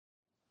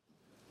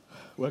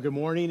Well, good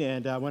morning,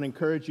 and I want to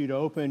encourage you to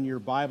open your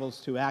Bibles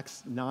to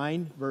Acts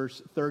 9,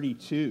 verse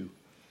 32.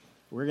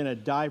 We're going to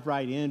dive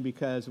right in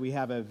because we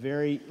have a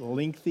very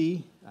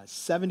lengthy,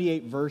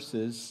 78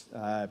 verses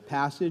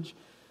passage,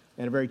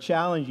 and a very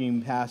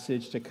challenging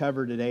passage to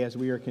cover today as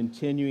we are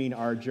continuing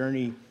our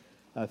journey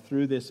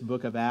through this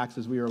book of Acts,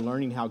 as we are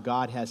learning how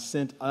God has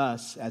sent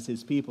us as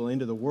His people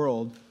into the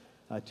world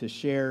to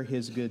share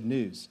His good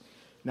news.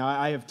 Now,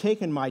 I have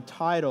taken my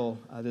title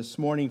this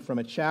morning from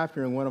a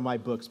chapter in one of my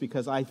books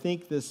because I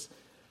think this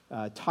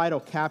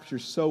title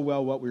captures so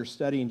well what we're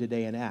studying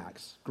today in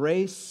Acts.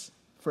 Grace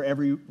for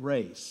every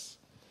race.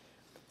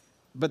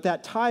 But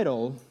that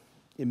title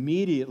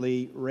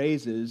immediately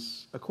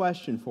raises a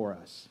question for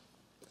us.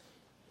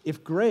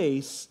 If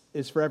grace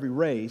is for every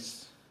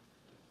race,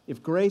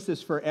 if grace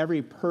is for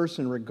every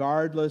person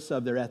regardless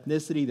of their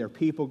ethnicity, their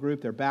people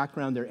group, their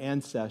background, their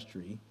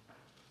ancestry,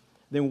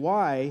 then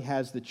why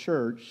has the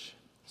church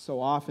so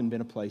often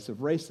been a place of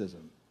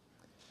racism?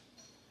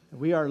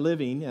 We are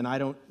living, and I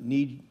don't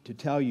need to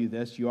tell you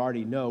this, you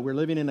already know, we're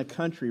living in a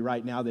country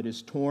right now that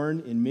is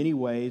torn in many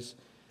ways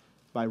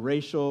by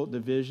racial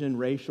division,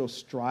 racial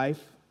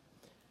strife.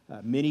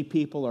 Many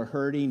people are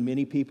hurting,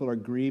 many people are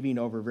grieving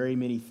over very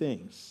many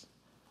things.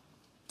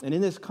 And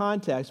in this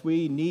context,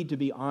 we need to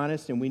be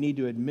honest and we need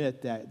to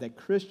admit that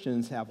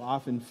Christians have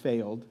often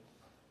failed.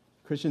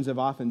 Christians have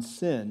often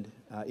sinned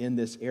in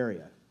this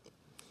area.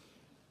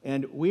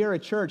 And we are a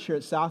church here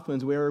at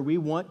Southwinds where we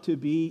want to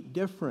be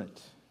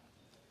different.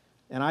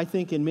 And I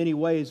think in many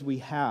ways we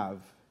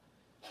have.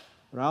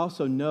 But I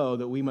also know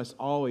that we must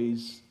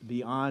always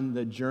be on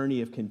the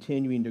journey of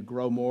continuing to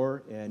grow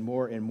more and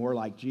more and more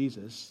like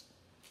Jesus.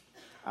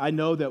 I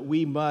know that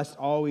we must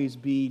always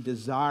be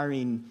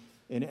desiring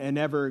in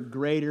ever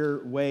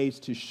greater ways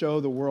to show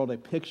the world a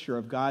picture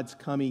of God's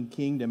coming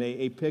kingdom,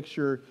 a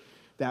picture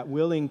that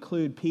will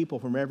include people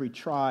from every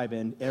tribe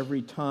and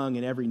every tongue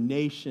and every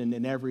nation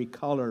and every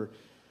color,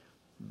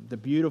 the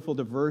beautiful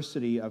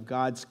diversity of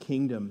God's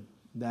kingdom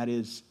that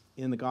is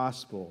in the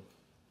gospel.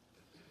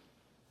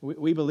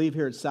 We believe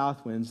here at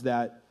Southwinds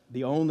that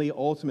the only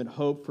ultimate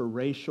hope for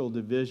racial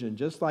division,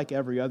 just like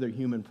every other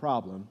human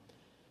problem,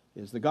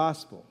 is the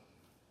gospel.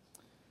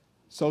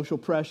 Social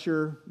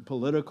pressure,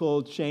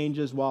 political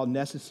changes, while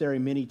necessary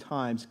many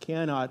times,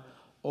 cannot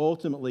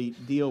ultimately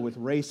deal with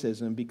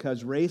racism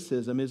because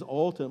racism is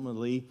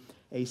ultimately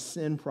a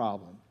sin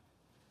problem.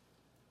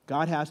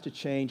 God has to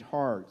change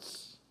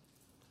hearts.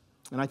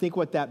 And I think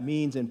what that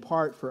means in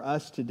part for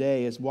us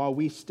today is while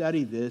we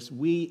study this,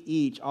 we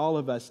each, all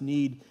of us,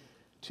 need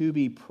to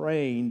be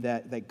praying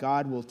that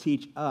God will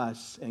teach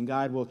us and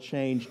God will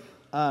change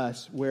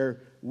us where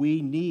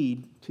we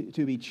need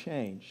to be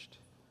changed,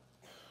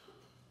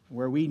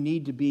 where we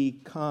need to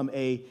become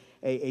a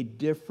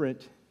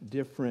different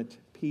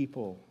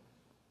people.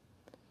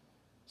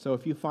 So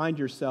if you find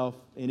yourself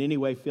in any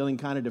way feeling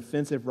kind of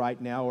defensive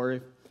right now, or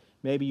if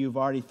maybe you've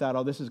already thought,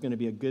 oh, this is going to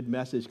be a good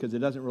message because it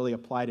doesn't really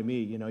apply to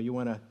me, you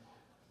want to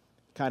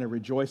kind of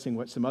rejoicing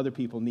what some other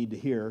people need to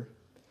hear,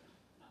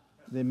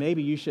 then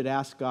maybe you should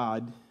ask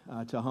God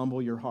to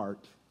humble your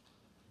heart,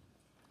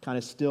 kind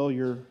of still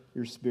your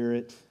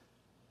spirit.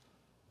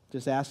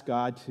 Just ask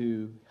God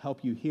to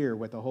help you hear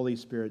what the Holy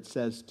Spirit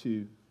says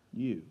to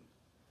you,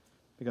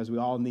 because we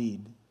all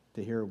need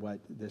to hear what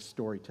this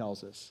story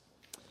tells us.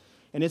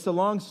 And it's a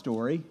long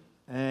story,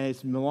 and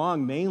it's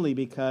long mainly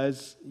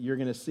because you're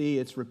going to see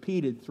it's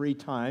repeated 3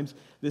 times.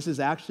 This is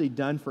actually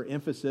done for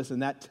emphasis,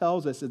 and that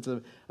tells us it's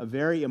a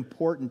very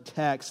important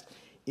text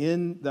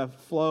in the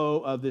flow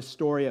of this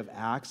story of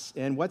Acts.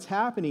 And what's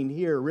happening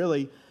here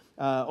really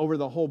over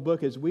the whole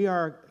book is we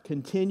are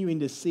continuing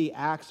to see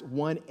Acts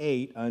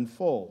 1:8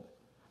 unfold.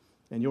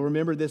 And you'll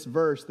remember this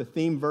verse, the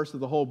theme verse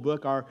of the whole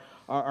book.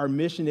 Our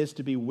mission is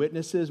to be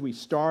witnesses. We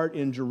start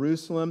in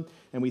Jerusalem,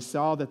 and we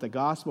saw that the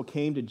gospel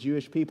came to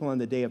Jewish people on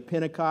the day of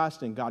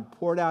Pentecost, and God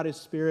poured out His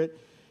Spirit,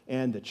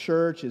 and the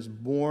church is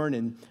born.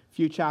 And a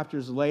few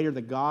chapters later,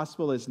 the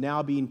gospel is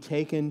now being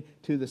taken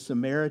to the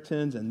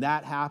Samaritans, and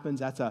that happens.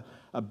 That's a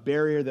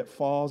barrier that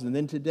falls. And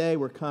then today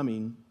we're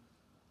coming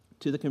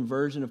to the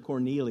conversion of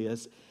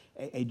Cornelius,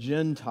 a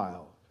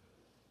Gentile.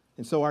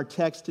 And so our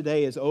text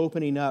today is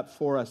opening up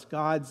for us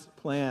God's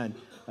plan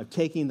of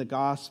taking the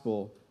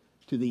gospel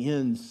to the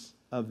ends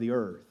of the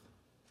earth.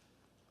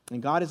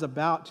 And God is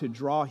about to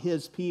draw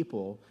His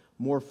people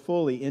more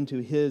fully into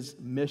His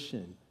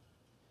mission.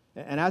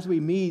 And as we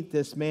meet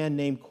this man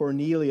named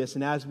Cornelius,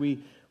 and as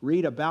we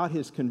read about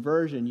his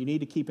conversion, you need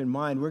to keep in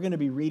mind we're going to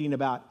be reading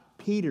about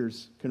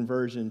Peter's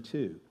conversion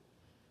too.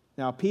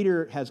 Now,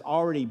 Peter has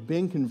already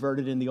been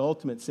converted in the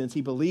ultimate sense.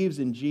 He believes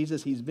in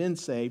Jesus. He's been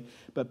saved.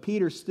 But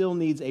Peter still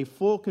needs a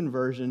full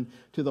conversion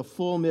to the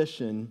full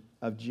mission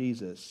of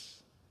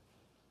Jesus.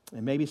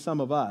 And maybe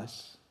some of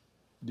us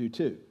do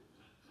too.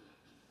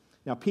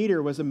 Now,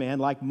 Peter was a man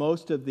like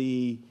most of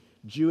the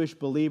Jewish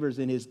believers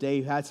in his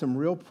day who had some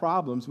real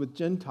problems with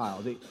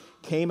Gentiles. It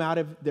came out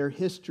of their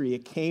history.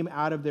 It came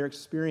out of their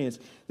experience.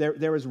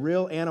 There was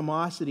real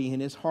animosity in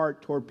his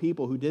heart toward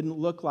people who didn't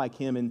look like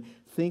him and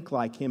think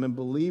like him and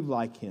believe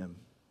like him.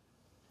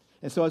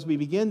 And so as we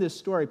begin this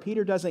story,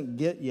 Peter doesn't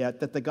get yet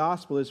that the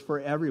gospel is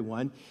for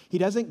everyone. He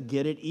doesn't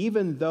get it,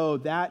 even though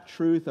that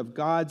truth of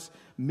God's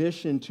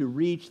mission to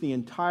reach the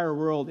entire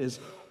world is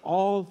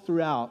all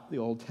throughout the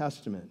Old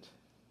Testament.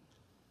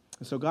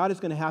 And so God is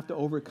going to have to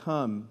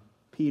overcome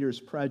Peter's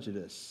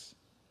prejudice.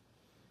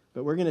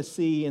 But we're going to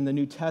see in the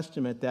New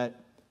Testament that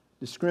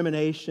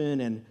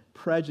discrimination and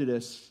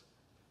prejudice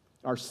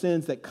are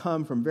sins that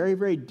come from very,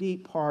 very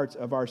deep parts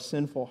of our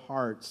sinful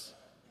hearts.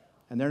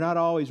 And they're not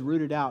always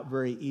rooted out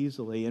very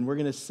easily. And we're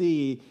going to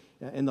see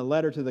in the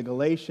letter to the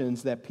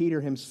Galatians that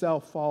Peter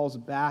himself falls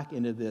back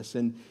into this.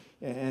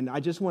 And I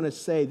just want to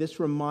say, this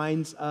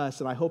reminds us,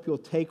 and I hope you'll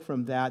take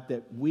from that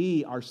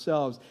we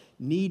ourselves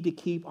need to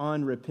keep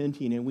on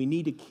repenting, and we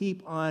need to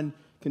keep on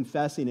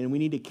confessing, and we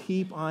need to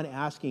keep on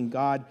asking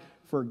God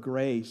for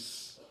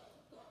grace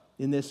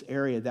in this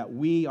area, that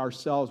we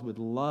ourselves would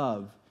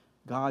love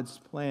God's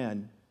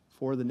plan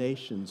for the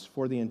nations,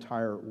 for the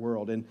entire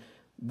world. And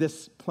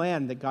this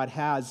plan that God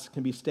has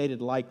can be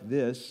stated like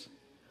this: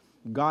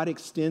 God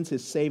extends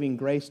his saving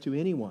grace to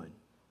anyone,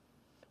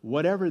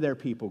 whatever their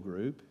people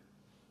group,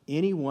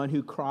 anyone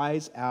who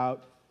cries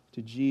out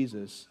to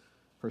Jesus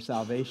for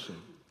salvation.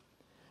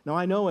 Now,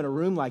 I know in a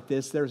room like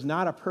this, there's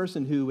not a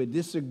person who would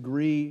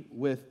disagree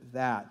with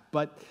that,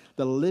 but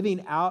the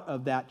living out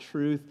of that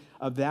truth,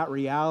 of that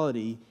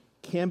reality,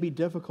 can be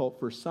difficult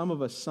for some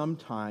of us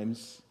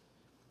sometimes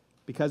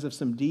because of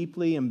some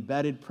deeply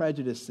embedded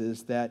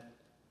prejudices that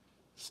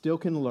still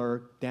can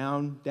lurk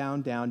down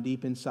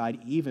deep inside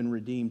even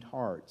redeemed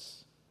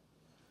hearts.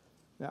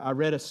 Now, I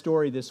read a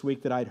story this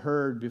week that I'd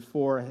heard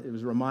before. I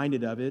was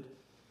reminded of it.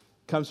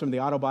 It comes from the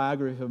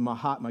autobiography of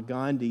Mahatma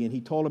Gandhi, and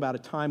he told about a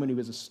time when he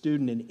was a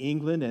student in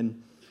England,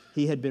 and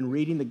he had been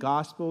reading the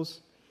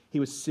Gospels. He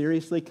was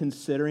seriously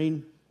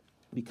considering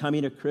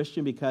becoming a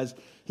Christian because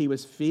he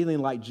was feeling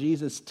like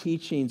Jesus'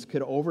 teachings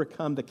could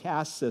overcome the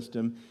caste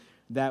system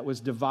that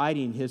was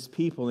dividing his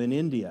people in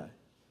India.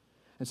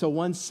 And so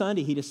one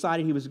Sunday, he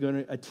decided he was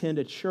going to attend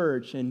a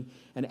church and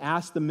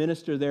ask the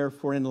minister there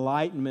for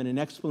enlightenment and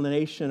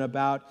explanation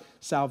about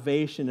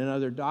salvation and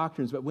other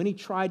doctrines. But when he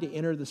tried to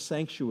enter the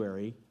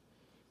sanctuary,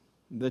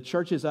 the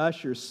church's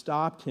ushers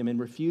stopped him and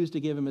refused to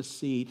give him a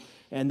seat,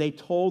 and they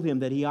told him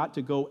that he ought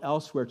to go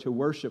elsewhere to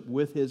worship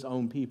with his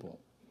own people.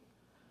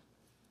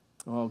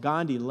 Well,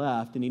 Gandhi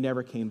left, and he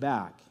never came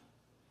back.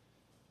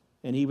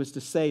 And he was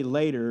to say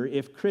later,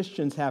 if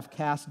Christians have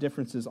caste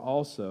differences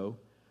also,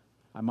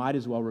 I might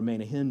as well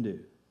remain a Hindu.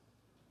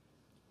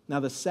 Now,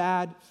 the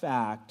sad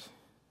fact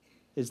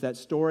is that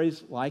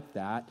stories like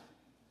that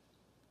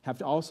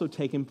have also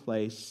taken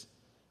place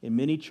in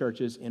many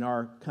churches in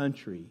our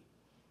country.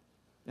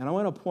 And I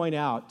want to point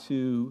out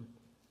to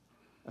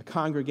a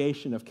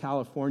congregation of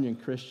Californian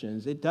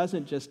Christians, it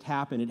doesn't just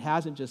happen. It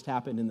hasn't just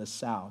happened in the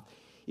South.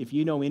 If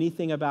you know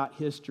anything about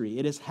history,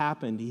 it has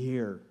happened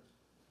here.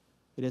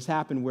 It has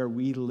happened where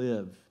we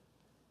live.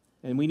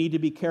 And we need to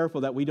be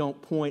careful that we don't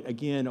point,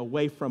 again,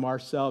 away from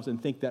ourselves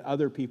and think that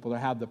other people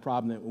have the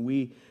problem, that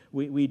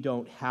we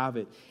don't have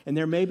it. And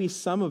there may be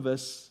some of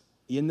us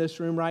in this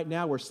room right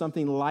now where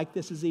something like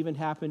this has even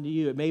happened to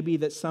you. It may be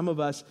that some of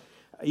us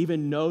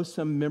even know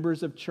some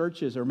members of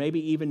churches, or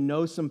maybe even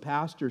know some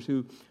pastors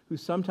who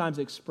sometimes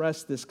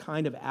express this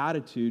kind of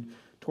attitude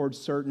towards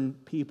certain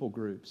people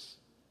groups.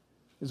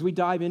 As we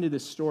dive into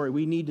this story,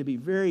 we need to be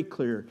very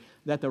clear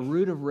that the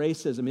root of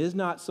racism is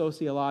not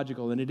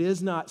sociological and it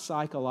is not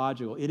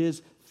psychological. It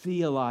is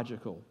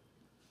theological.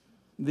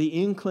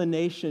 The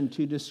inclination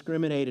to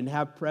discriminate and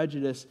have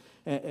prejudice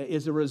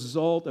is a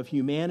result of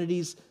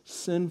humanity's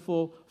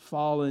sinful,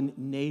 fallen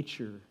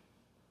nature.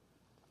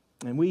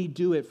 And we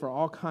do it for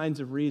all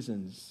kinds of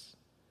reasons,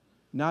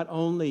 not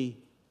only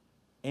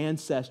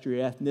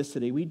ancestry or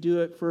ethnicity. We do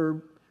it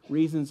for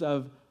reasons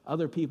of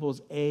other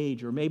people's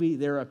age, or maybe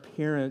their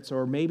appearance,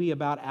 or maybe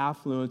about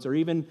affluence, or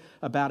even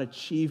about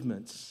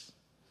achievements.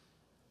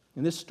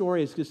 And this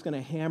story is just going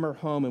to hammer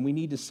home, and we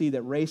need to see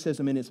that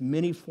racism in its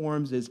many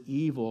forms is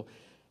evil,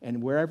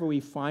 and wherever we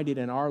find it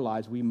in our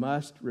lives, we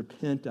must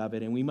repent of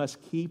it, and we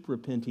must keep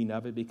repenting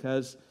of it,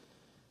 because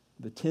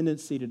the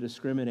tendency to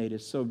discriminate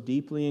is so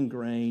deeply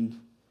ingrained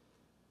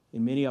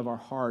in many of our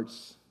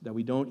hearts that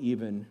we don't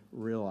even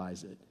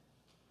realize it.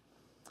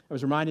 I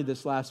was reminded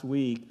this last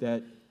week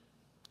that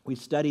we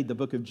studied the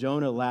book of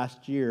Jonah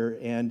last year,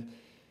 and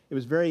it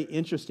was very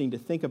interesting to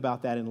think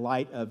about that in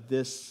light of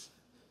this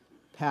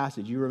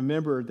passage. You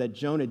remember that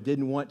Jonah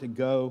didn't want to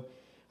go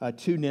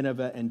to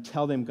Nineveh and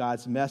tell them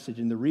God's message,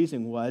 and the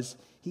reason was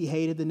he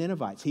hated the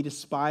Ninevites. He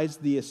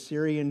despised the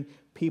Assyrian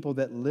people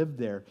that lived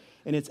there.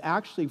 And it's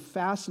actually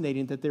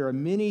fascinating that there are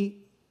many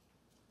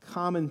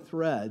common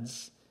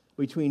threads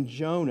between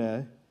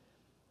Jonah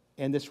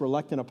and this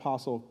reluctant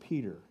apostle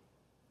Peter.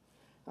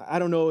 I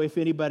don't know if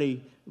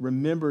anybody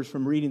remembers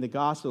from reading the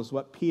Gospels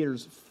what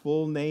Peter's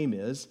full name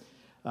is.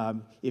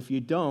 If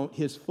you don't,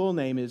 his full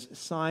name is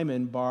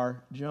Simon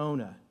Bar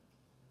Jonah.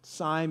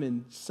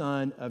 Simon,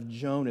 son of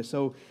Jonah.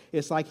 So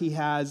it's like he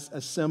has a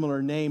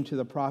similar name to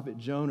the prophet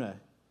Jonah.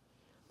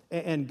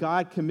 And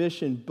God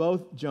commissioned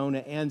both Jonah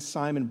and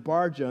Simon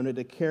Bar-Jonah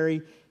to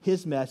carry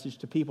his message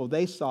to people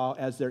they saw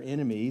as their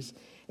enemies.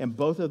 And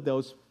both of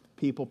those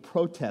people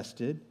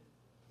protested.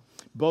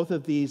 Both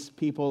of these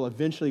people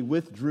eventually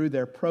withdrew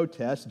their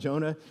protest.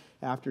 Jonah,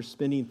 after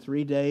spending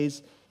 3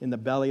 days in the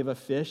belly of a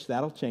fish,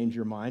 that'll change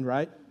your mind,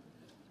 right?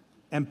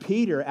 And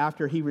Peter,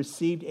 after he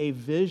received a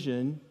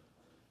vision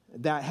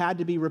that had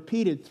to be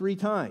repeated 3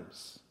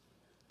 times.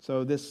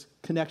 So this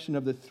connection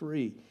of the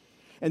 3.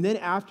 And then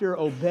after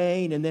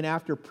obeying and then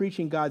after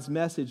preaching God's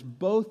message,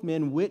 both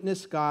men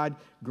witnessed God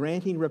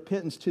granting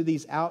repentance to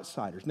these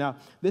outsiders. Now,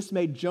 this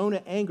made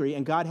Jonah angry,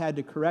 and God had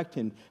to correct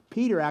him.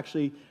 Peter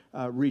actually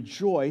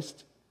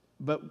rejoiced,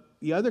 but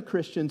the other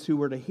Christians who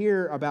were to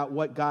hear about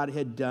what God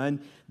had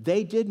done,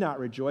 they did not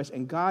rejoice,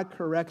 and God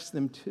corrects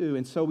them too.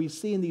 And so we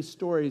see in these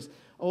stories,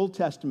 Old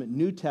Testament,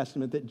 New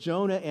Testament, that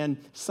Jonah and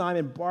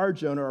Simon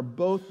Bar-Jonah are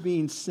both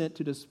being sent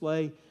to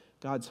display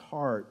God's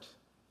heart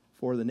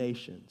for the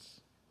nations.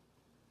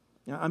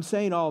 Now, I'm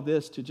saying all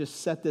this to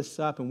just set this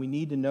up, and we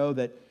need to know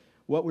that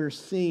what we're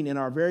seeing in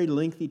our very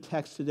lengthy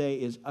text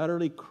today is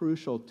utterly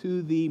crucial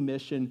to the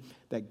mission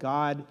that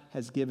God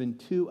has given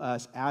to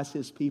us as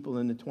his people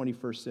in the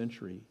 21st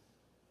century.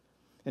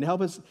 And to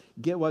help us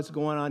get what's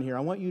going on here,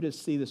 I want you to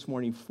see this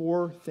morning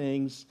 4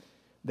 things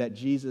that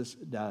Jesus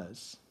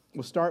does.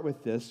 We'll start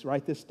with this.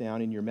 Write this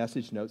down in your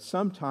message notes.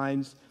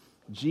 Sometimes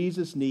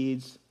Jesus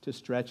needs to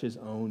stretch his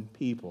own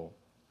people.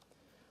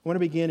 I want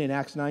to begin in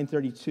Acts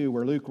 9:32,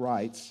 where Luke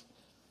writes,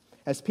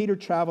 "As Peter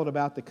traveled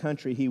about the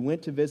country, he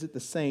went to visit the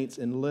saints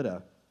in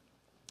Lydda.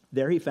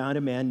 There he found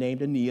a man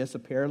named Aeneas, a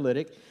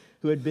paralytic,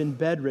 who had been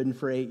bedridden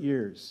for 8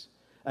 years.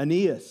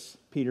 'Aeneas,'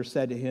 Peter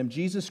said to him,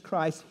 'Jesus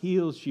Christ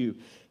heals you.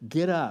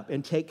 Get up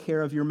and take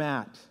care of your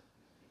mat.'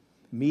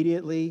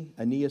 Immediately,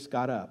 Aeneas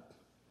got up.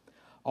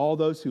 All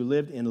those who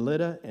lived in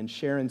Lydda and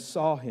Sharon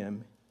saw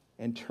him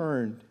and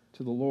turned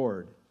to the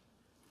Lord."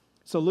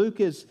 So Luke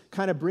is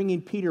kind of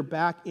bringing Peter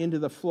back into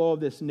the flow of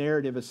this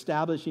narrative,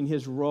 establishing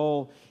his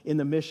role in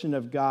the mission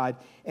of God.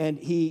 And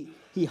he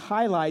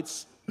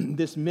highlights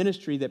this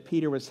ministry that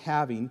Peter was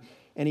having,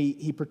 and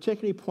he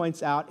particularly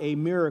points out a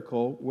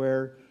miracle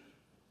where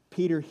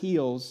Peter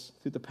heals,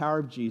 through the power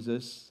of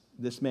Jesus,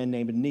 this man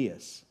named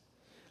Aeneas.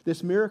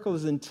 This miracle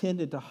is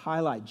intended to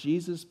highlight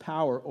Jesus'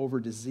 power over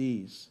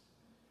disease.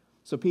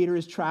 So Peter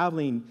is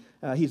traveling.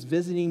 He's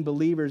visiting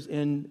believers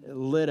in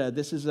Lydda.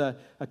 This is a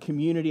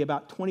community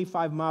about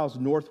 25 miles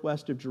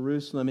northwest of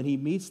Jerusalem. And he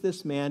meets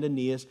this man,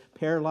 Aeneas,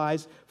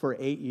 paralyzed for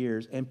 8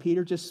 years. And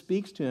Peter just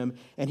speaks to him.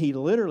 And he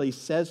literally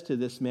says to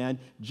this man,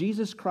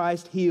 "Jesus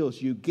Christ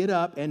heals you. Get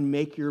up and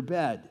make your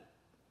bed."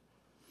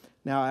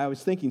 Now, I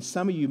was thinking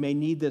some of you may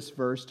need this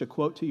verse to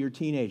quote to your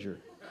teenager.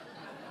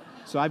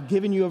 So I've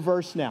given you a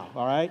verse now,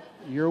 all right?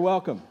 You're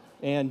welcome.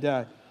 And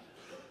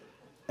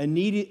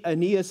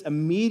Aeneas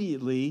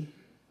immediately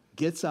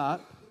gets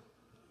up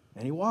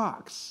and he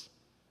walks.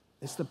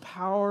 It's the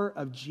power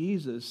of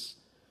Jesus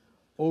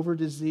over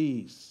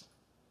disease.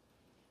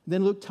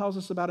 Then Luke tells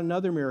us about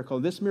another miracle.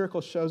 This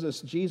miracle shows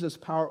us Jesus'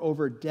 power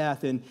over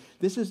death. And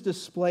this is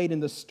displayed in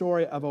the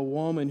story of a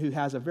woman who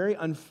has a very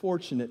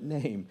unfortunate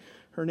name.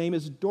 Her name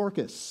is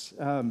Dorcas.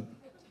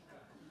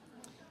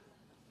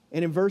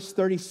 And in verse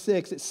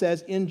 36, it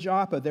says, "In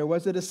Joppa there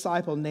was a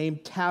disciple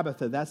named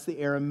Tabitha." That's the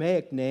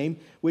Aramaic name,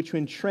 which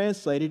when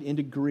translated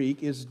into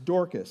Greek is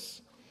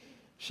Dorcas.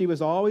 She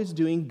was always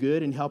doing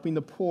good and helping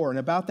the poor. And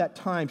about that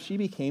time, she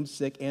became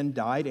sick and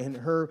died, and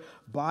her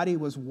body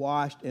was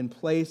washed and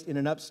placed in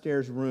an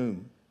upstairs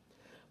room.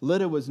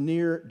 Lydda was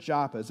near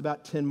Joppa. It's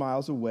about 10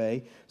 miles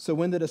away. So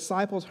when the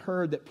disciples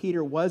heard that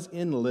Peter was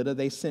in Lydda,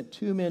 they sent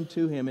 2 men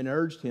to him and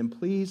urged him,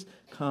 "Please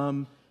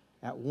come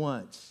at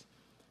once."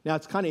 Now,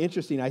 it's kind of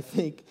interesting, I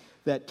think,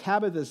 that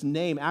Tabitha's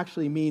name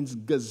actually means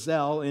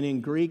gazelle, and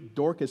in Greek,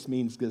 Dorcas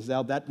means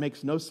gazelle. That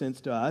makes no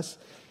sense to us,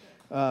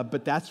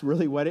 but that's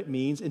really what it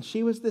means. And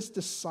she was this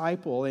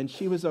disciple, and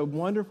she was a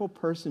wonderful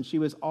person. She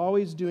was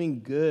always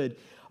doing good,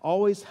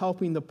 always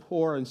helping the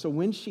poor, and so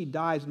when she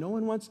dies, no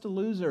one wants to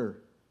lose her.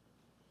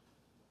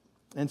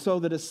 And so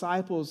the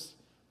disciples,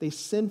 they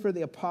send for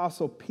the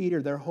apostle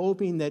Peter. They're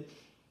hoping that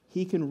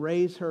he can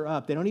raise her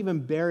up. They don't even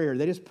bury her.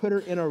 They just put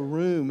her in a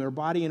room, her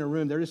body in a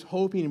room. They're just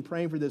hoping and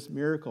praying for this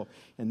miracle.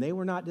 And they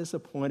were not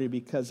disappointed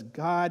because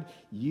God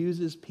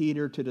uses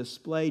Peter to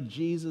display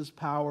Jesus'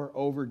 power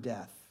over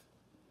death.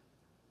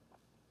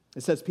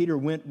 It says Peter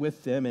went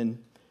with them, and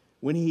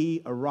when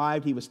he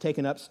arrived, he was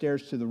taken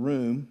upstairs to the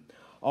room.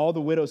 All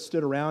the widows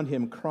stood around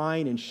him,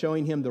 crying and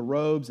showing him the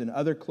robes and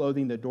other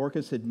clothing that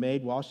Dorcas had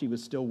made while she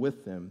was still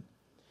with them.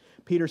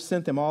 Peter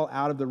sent them all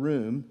out of the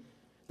room.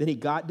 Then he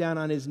got down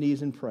on his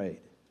knees and prayed.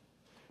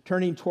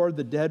 Turning toward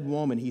the dead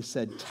woman, he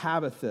said,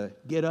 "Tabitha,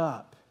 get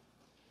up."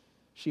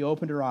 She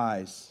opened her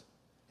eyes,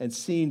 and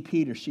seeing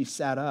Peter, she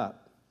sat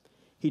up.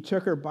 He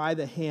took her by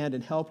the hand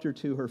and helped her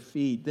to her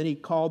feet. Then he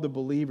called the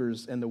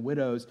believers and the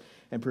widows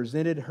and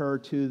presented her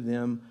to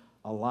them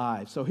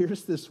alive. So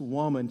here's this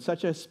woman,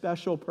 such a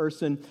special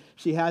person.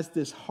 She has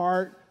this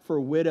heart for for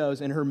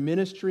widows, and her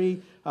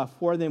ministry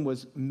for them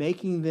was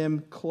making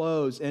them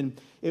clothes. And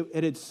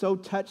it had so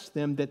touched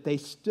them that they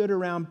stood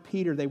around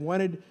Peter. They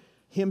wanted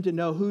him to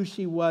know who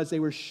she was. They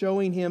were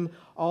showing him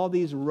all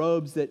these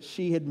robes that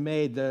she had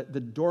made, the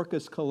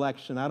Dorcas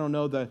collection. I don't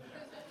know, the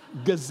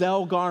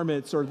gazelle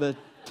garments or the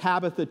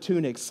Tabitha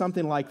tunics,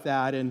 something like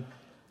that.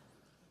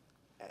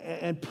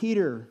 And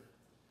Peter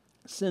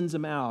sends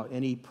him out,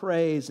 and he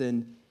prays,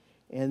 and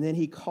then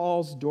he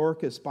calls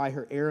Dorcas by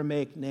her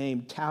Aramaic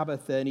name,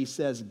 Tabitha, and he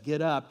says,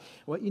 get up.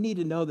 What you need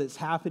to know that's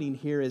happening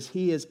here is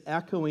he is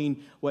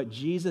echoing what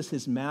Jesus,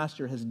 his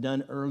master, has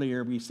done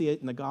earlier. We see it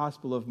in the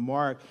Gospel of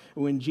Mark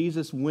when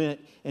Jesus went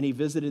and he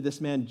visited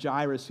this man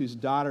Jairus whose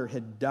daughter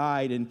had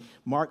died. In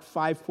Mark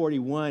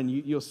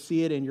 5:41, you'll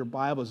see it in your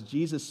Bibles.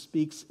 Jesus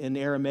speaks in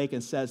Aramaic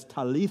and says,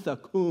 Talitha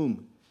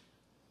cum.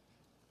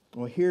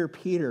 Well, here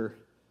Peter,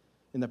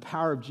 in the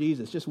power of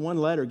Jesus, just one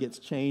letter gets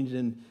changed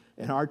in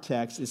our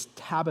text, is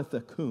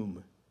Tabitha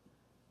cum.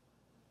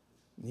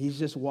 He's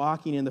just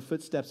walking in the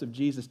footsteps of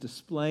Jesus,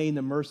 displaying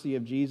the mercy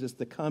of Jesus,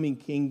 the coming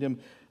kingdom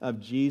of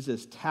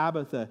Jesus.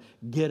 Tabitha,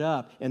 get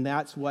up, and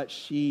that's what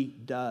she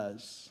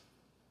does.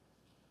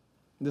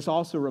 This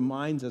also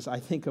reminds us, I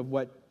think, of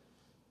what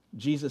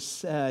Jesus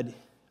said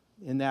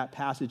in that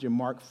passage in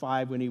Mark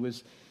 5 when he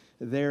was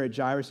there at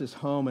Jairus'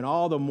 home, and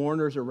all the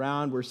mourners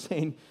around were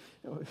saying,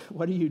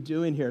 what are you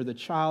doing here? The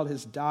child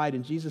has died.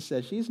 And Jesus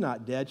says, she's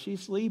not dead,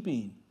 she's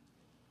sleeping.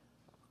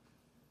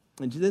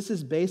 And this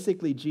is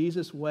basically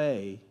Jesus'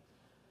 way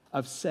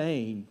of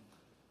saying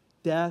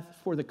death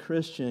for the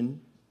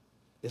Christian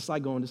is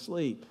like going to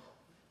sleep.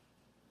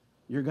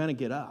 You're going to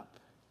get up.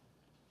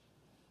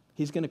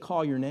 He's going to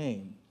call your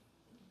name,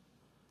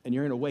 and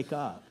you're going to wake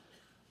up.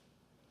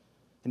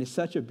 And it's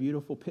such a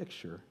beautiful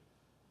picture.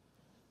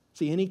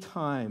 See,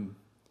 anytime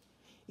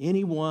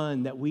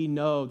anyone that we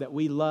know, that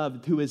we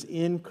love, who is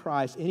in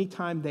Christ,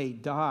 anytime they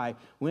die,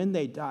 when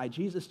they die,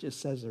 Jesus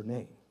just says their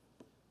name.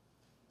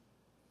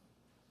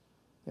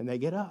 And they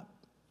get up.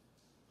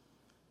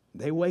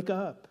 They wake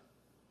up.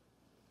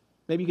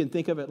 Maybe you can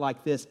think of it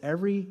like this.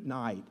 Every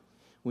night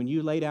when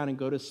you lay down and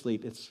go to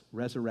sleep, it's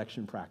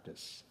resurrection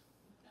practice.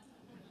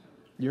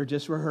 You're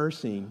just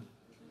rehearsing.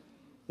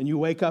 And you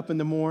wake up in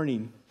the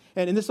morning.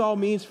 And this all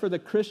means for the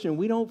Christian,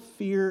 we don't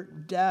fear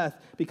death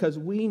because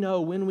we know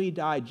when we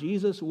die,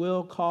 Jesus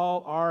will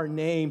call our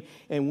name.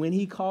 And when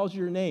he calls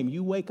your name,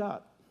 you wake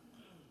up.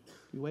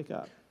 You wake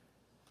up.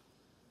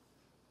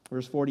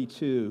 Verse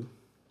 42,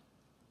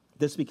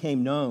 this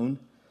became known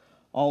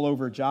all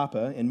over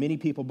Joppa, and many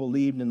people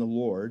believed in the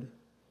Lord.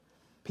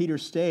 Peter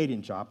stayed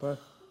in Joppa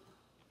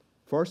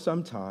for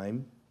some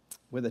time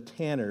with a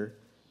tanner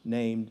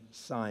named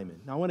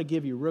Simon. Now I want to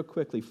give you real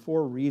quickly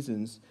 4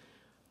 reasons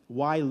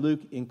why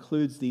Luke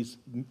includes these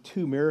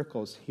 2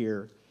 miracles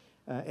here,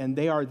 and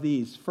they are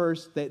these.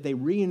 First, they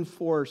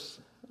reinforce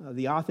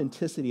the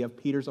authenticity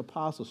of Peter's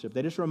apostleship.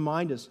 They just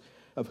remind us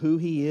of who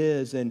he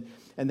is and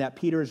that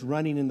Peter is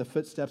running in the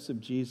footsteps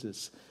of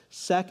Jesus.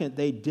 Second,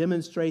 they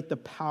demonstrate the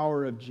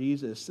power of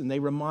Jesus, and they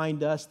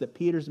remind us that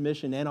Peter's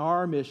mission and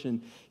our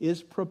mission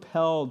is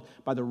propelled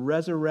by the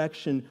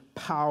resurrection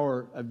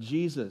power of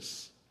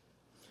Jesus.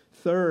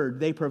 Third,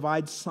 they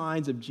provide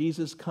signs of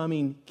Jesus'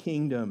 coming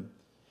kingdom.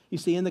 You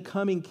see, in the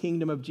coming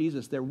kingdom of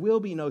Jesus, there will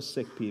be no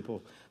sick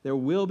people. There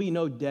will be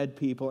no dead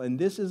people. And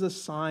this is a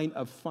sign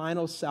of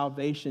final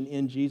salvation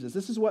in Jesus.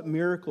 This is what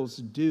miracles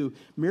do.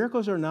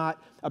 Miracles are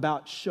not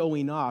about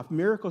showing off.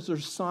 Miracles are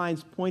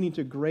signs pointing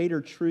to greater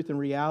truth and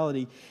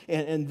reality.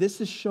 And this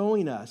is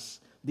showing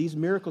us, these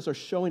miracles are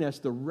showing us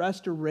the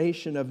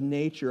restoration of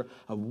nature,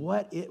 of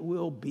what it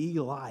will be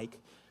like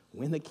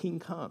when the King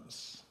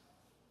comes.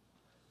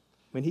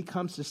 When he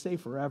comes to stay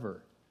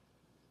forever.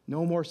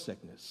 No more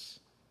sickness.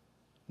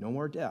 No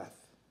more death.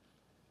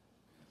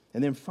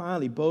 And then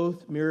finally,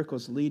 both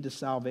miracles lead to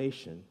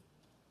salvation.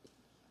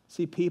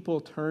 See,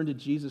 people turn to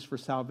Jesus for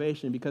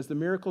salvation because the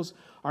miracles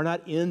are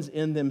not ends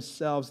in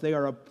themselves. They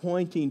are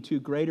pointing to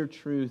greater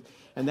truth,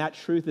 and that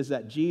truth is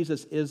that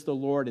Jesus is the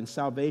Lord, and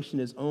salvation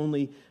is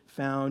only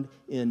found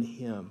in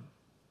him.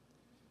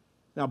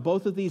 Now,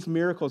 both of these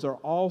miracles are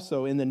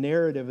also in the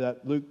narrative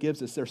that Luke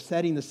gives us. They're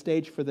setting the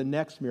stage for the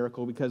next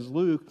miracle because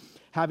Luke,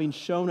 having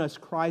shown us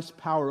Christ's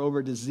power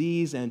over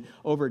disease and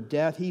over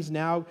death, he's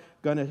now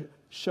going to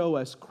show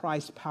us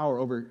Christ's power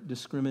over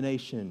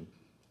discrimination.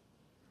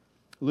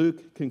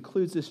 Luke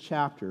concludes this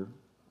chapter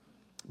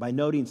by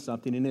noting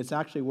something, and it's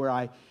actually where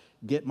I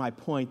get my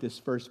point, this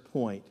first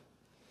point.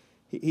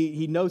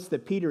 He notes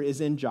that Peter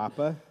is in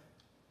Joppa,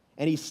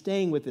 and he's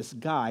staying with this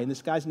guy, and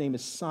this guy's name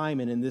is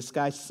Simon, and this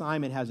guy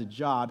Simon has a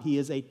job. He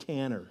is a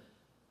tanner.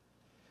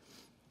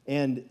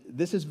 And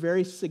this is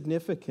very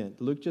significant.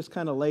 Luke just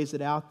kind of lays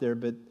it out there,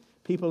 but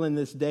people in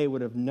this day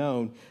would have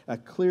known.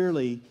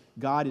 Clearly,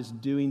 God is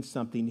doing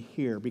something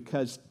here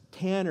because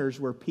tanners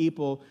were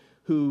people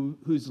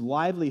whose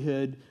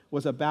livelihood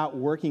was about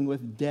working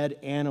with dead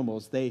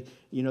animals. They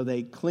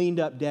cleaned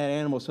up dead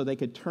animals so they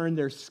could turn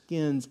their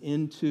skins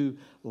into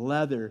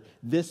leather.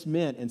 This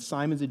meant, and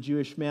Simon's a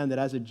Jewish man, that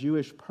as a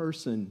Jewish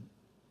person,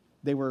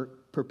 They were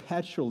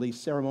perpetually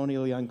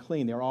ceremonially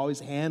unclean. They were always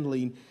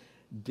handling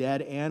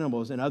dead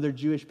animals, and other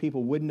Jewish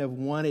people wouldn't have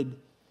wanted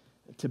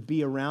to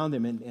be around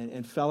him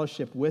and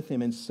fellowship with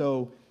him. And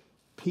so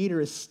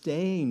Peter is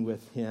staying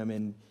with him,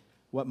 and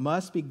what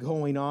must be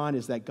going on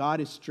is that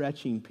God is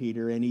stretching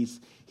Peter, and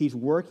he's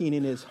working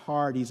in his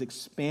heart. He's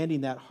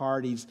expanding that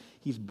heart.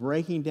 He's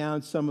breaking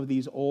down some of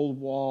these old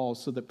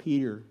walls so that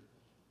Peter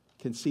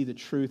can see the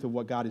truth of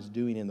what God is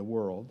doing in the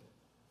world.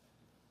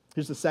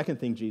 Here's the second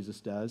thing Jesus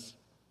does.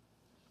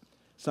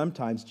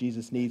 Sometimes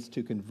Jesus needs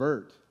to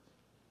convert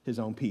his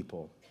own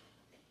people.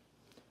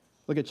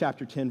 Look at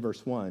chapter 10,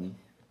 verse 1.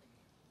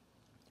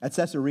 At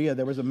Caesarea,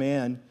 there was a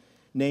man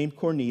named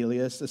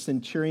Cornelius, a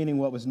centurion in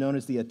what was known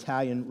as the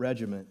Italian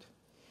regiment.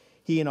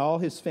 He and all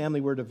his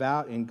family were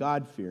devout and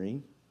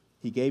God-fearing.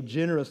 He gave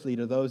generously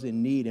to those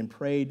in need and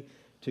prayed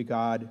to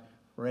God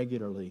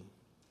regularly.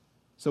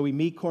 So we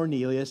meet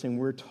Cornelius, and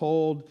we're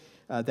told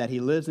that he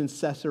lives in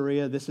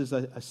Caesarea. This is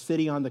a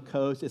city on the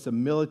coast. It's a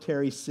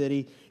military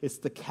city. It's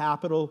the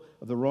capital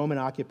of the Roman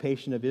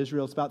occupation of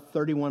Israel. It's about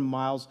 31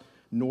 miles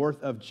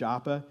north of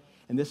Joppa.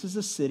 And this is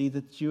a city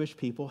that the Jewish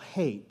people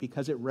hate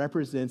because it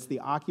represents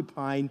the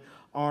occupying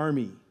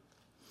army.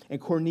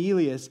 And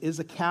Cornelius is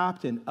a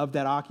captain of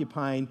that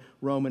occupying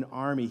Roman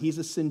army. He's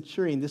a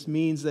centurion. This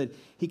means that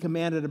he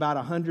commanded about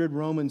 100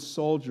 Roman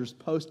soldiers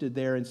posted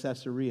there in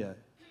Caesarea.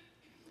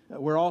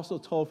 We're also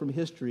told from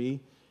history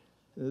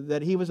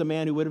that he was a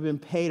man who would have been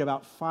paid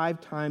about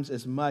 5 times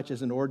as much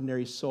as an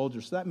ordinary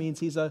soldier. So that means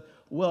he's a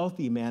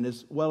wealthy man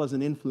as well as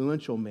an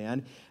influential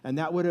man, and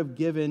that would have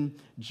given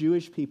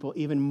Jewish people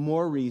even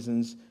more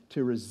reasons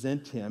to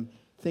resent him.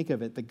 Think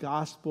of it, the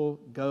gospel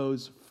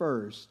goes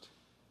first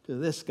to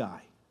this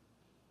guy,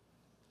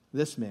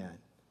 this man,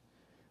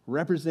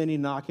 representing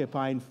an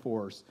occupying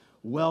force,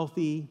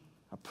 wealthy,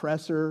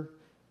 oppressor.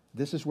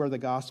 This is where the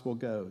gospel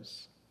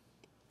goes.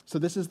 So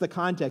this is the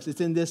context.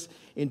 It's in this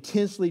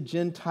intensely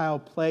Gentile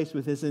place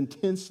with this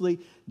intensely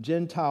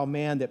Gentile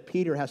man that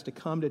Peter has to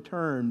come to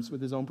terms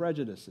with his own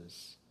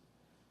prejudices.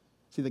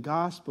 See, the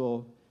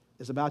gospel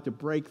is about to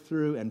break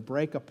through and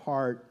break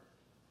apart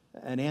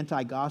an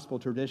anti-gospel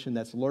tradition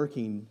that's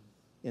lurking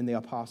in the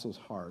apostles'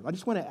 heart. I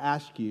just want to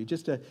ask you,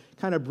 just to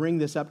kind of bring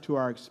this up to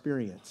our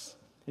experience,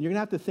 and you're going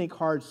to have to think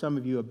hard, some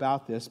of you,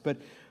 about this, but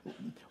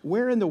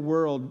where in the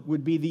world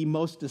would be the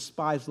most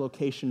despised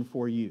location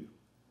for you?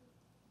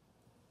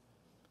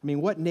 I mean,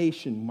 what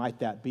nation might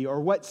that be? Or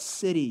what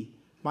city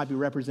might be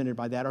represented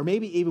by that? Or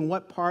maybe even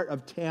what part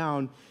of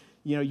town,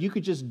 you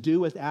could just do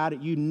without it.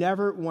 You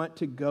never want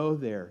to go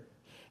there.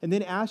 And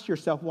then ask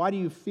yourself, why do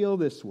you feel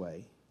this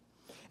way?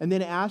 And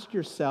then ask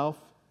yourself,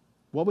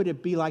 what would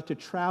it be like to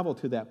travel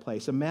to that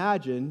place?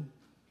 Imagine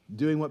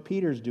doing what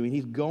Peter's doing.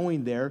 He's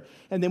going there.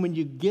 And then when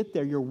you get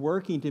there, you're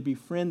working to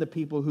befriend the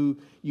people who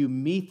you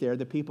meet there,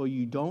 the people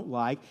you don't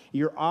like.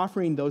 You're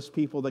offering those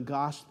people the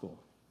gospel.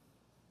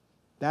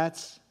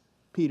 That's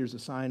Peter's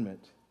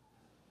assignment.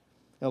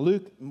 Now,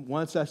 Luke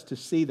wants us to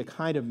see the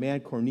kind of man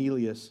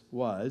Cornelius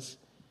was.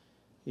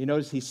 You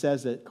notice he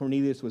says that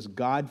Cornelius was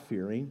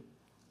God-fearing.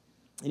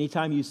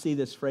 Anytime you see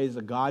this phrase,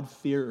 a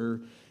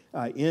God-fearer,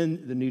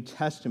 in the New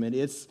Testament,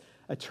 it's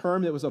a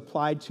term that was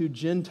applied to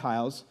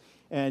Gentiles.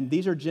 And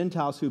these are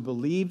Gentiles who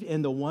believed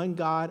in the one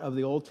God of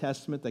the Old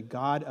Testament, the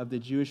God of the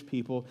Jewish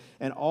people,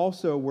 and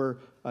also were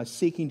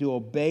seeking to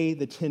obey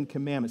the Ten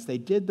Commandments. They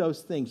did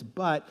those things,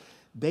 but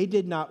they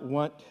did not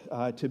want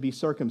to be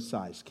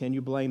circumcised. Can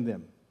you blame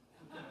them?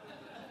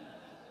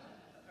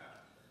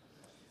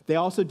 They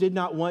also did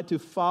not want to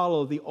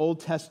follow the Old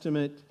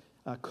Testament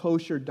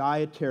kosher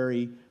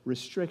dietary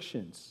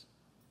restrictions.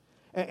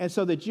 And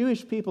so the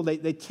Jewish people,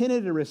 they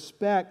tended to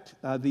respect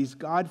these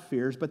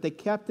God-fears, but they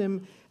kept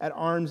them at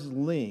arm's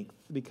length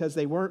because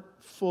they weren't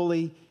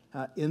fully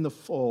in the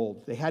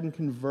fold. They hadn't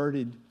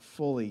converted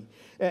fully.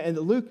 And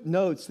Luke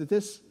notes that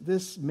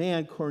this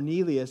man,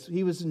 Cornelius,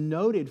 he was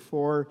noted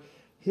for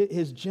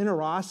his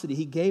generosity.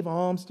 He gave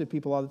alms to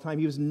people all the time.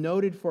 He was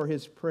noted for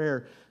his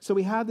prayer. So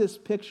we have this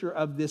picture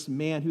of this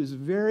man who's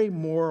very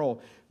moral,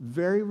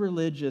 very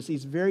religious.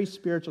 He's very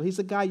spiritual. He's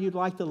a guy you'd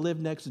like to live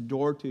next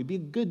door to. He'd be a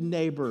good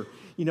neighbor.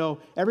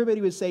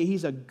 Everybody would say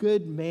he's a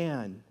good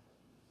man.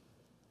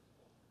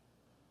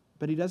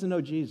 But he doesn't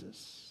know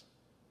Jesus.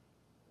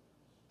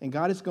 And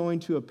God is going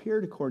to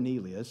appear to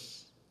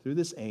Cornelius through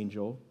this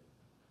angel.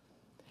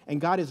 And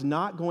God is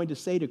not going to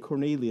say to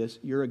Cornelius,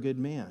 "You're a good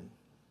man."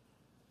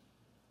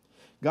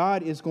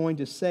 God is going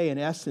to say, in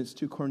essence,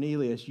 to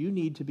Cornelius, you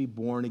need to be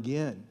born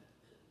again.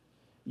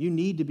 You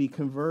need to be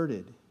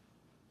converted.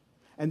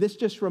 And this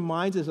just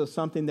reminds us of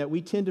something that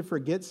we tend to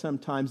forget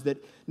sometimes,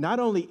 that not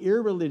only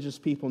irreligious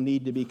people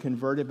need to be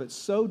converted, but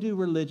so do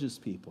religious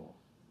people.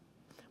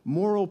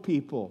 Moral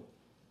people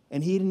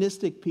and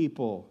hedonistic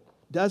people.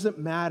 Doesn't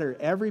matter.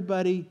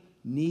 Everybody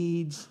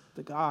needs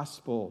the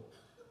gospel.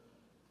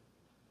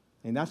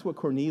 And that's what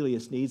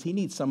Cornelius needs. He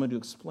needs someone to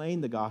explain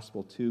the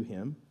gospel to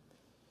him.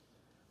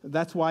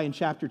 That's why in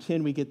chapter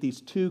 10 we get these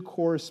 2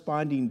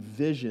 corresponding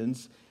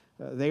visions.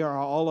 They are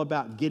all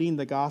about getting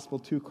the gospel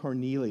to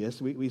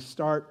Cornelius. We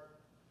start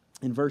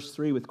In verse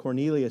 3 with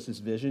Cornelius'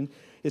 vision,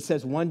 it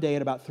says one day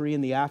at about 3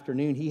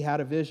 p.m, he had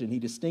a vision. He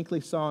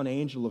distinctly saw an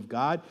angel of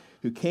God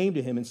who came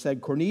to him and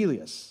said,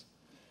 "Cornelius."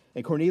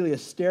 And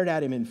Cornelius stared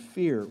at him in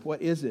fear.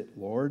 "What is it,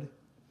 Lord?"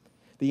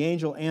 The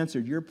angel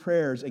answered, "Your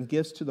prayers and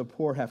gifts to the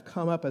poor have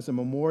come up as a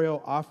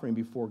memorial offering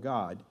before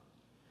God.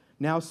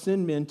 Now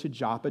send men to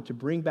Joppa to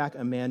bring back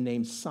a man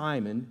named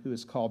Simon, who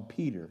is called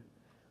Peter.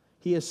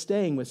 He is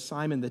staying with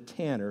Simon the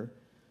tanner,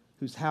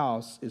 whose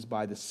house is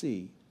by the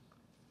sea."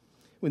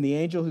 When the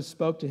angel who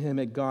spoke to him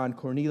had gone,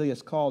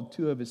 Cornelius called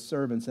 2 of his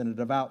servants and a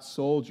devout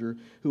soldier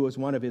who was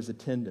one of his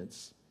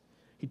attendants.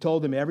 He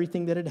told them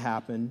everything that had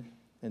happened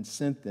and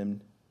sent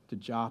them to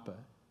Joppa.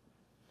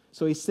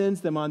 So he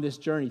sends them on this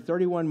journey,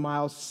 31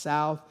 miles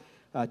south,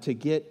 to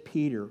get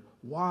Peter.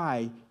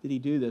 Why did he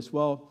do this?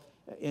 Well,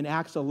 in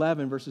Acts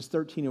 11, verses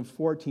 13 and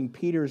 14,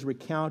 Peter is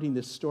recounting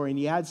this story, and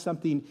he adds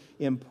something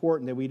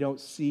important that we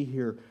don't see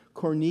here.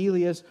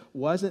 Cornelius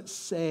wasn't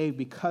saved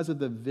because of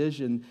the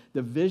vision.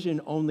 The vision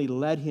only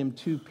led him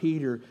to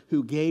Peter,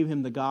 who gave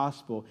him the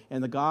gospel,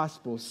 and the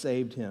gospel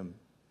saved him.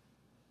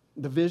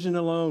 The vision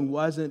alone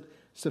wasn't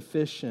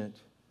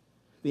sufficient.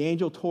 The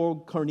angel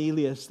told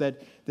Cornelius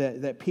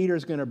that Peter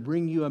is going to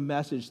bring you a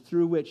message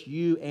through which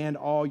you and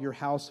all your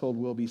household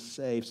will be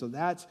saved. So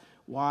that's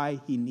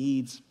why he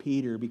needs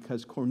Peter,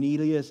 because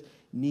Cornelius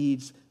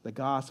needs the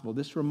gospel.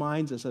 This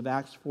reminds us of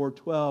Acts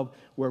 4:12,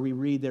 where we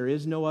read, "There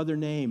is no other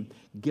name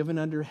given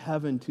under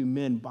heaven to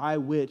men by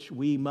which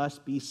we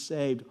must be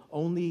saved."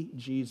 Only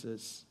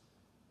Jesus.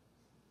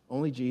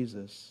 Only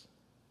Jesus.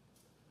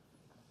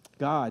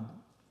 God,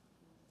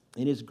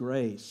 in his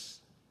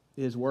grace,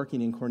 is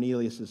working in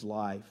Cornelius'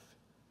 life.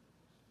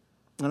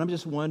 And I'm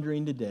just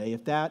wondering today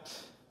if that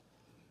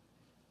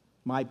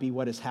might be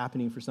what is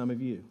happening for some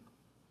of you.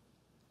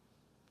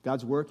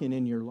 God's working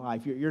in your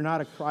life. You're not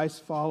a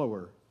Christ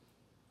follower,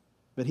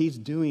 but he's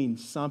doing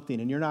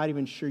something, and you're not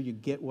even sure you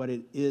get what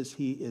it is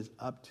he is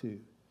up to.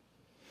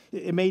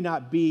 It may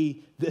not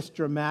be this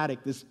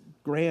dramatic, this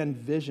grand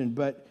vision,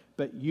 but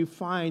you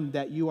find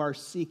that you are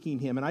seeking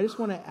him. And I just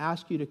want to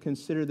ask you to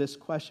consider this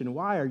question.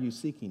 Why are you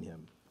seeking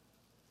him?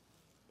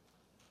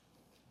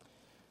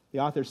 The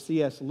author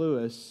C.S.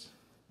 Lewis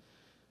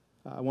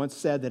once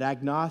said that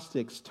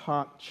agnostics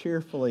talk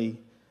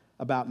cheerfully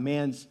about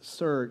man's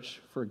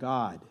search for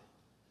God.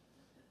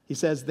 He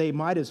says they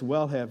might as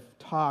well have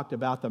talked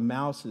about the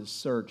mouse's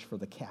search for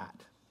the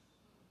cat.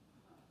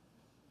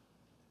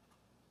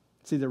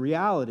 See, the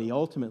reality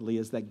ultimately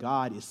is that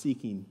God is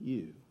seeking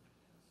you.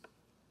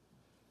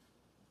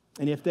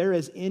 And if there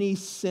is any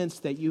sense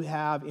that you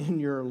have in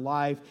your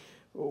life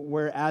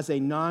where as a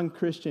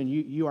non-Christian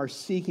you are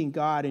seeking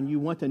God and you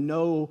want to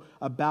know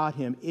about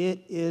him,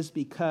 it is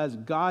because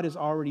God is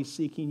already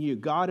seeking you.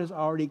 God has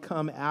already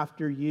come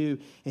after you,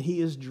 and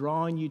he is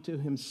drawing you to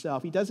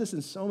himself. He does this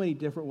in so many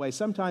different ways.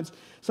 Sometimes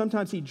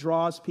he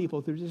draws people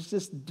through just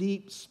this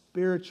deep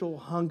spiritual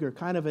hunger,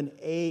 kind of an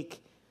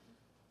ache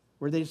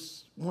where they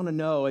just want to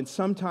know. And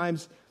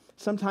sometimes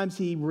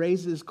he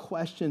raises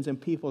questions in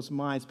people's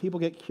minds. People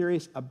get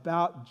curious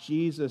about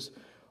Jesus,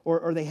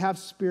 or they have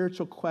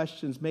spiritual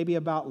questions, maybe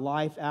about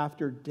life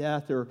after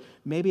death, or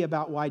maybe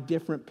about why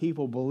different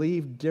people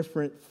believe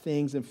different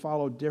things and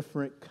follow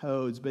different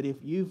codes. But if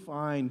you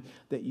find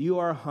that you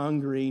are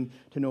hungering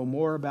to know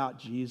more about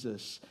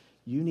Jesus,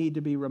 you need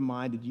to be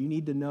reminded, you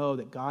need to know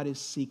that God is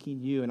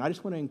seeking you. And I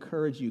just want to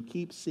encourage you,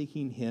 keep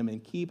seeking him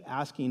and keep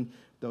asking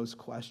those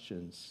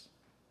questions.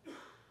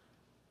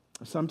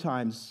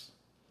 Sometimes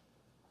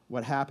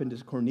what happened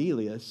to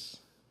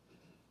Cornelius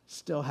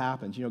still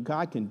happens. You know,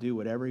 God can do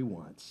whatever he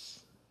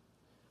wants.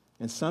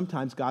 And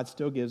sometimes God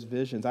still gives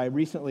visions. I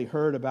recently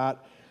heard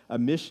about a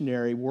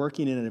missionary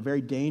working in a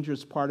very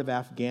dangerous part of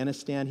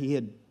Afghanistan. He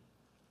had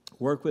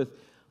worked with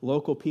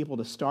local people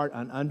to start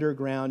an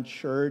underground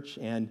church,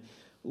 and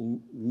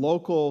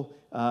local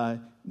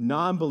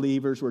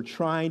non-believers were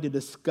trying to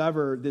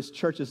discover this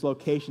church's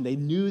location. They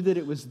knew that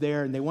it was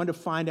there, and they wanted to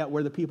find out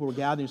where the people were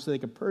gathering so they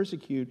could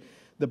persecute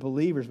the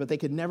believers, but they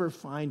could never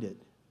find it.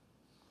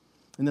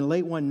 And then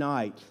late one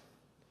night,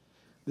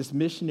 this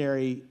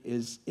missionary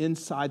is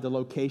inside the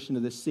location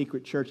of this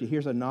secret church. He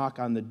hears a knock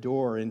on the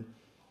door, and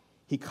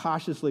he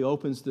cautiously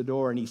opens the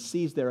door, and he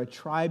sees there a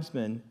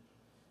tribesman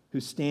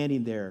who's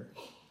standing there.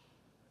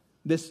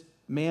 This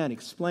man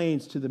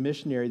explains to the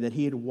missionary that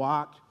he had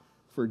walked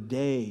for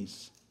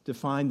days to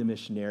find the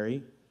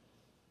missionary.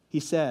 He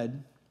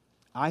said,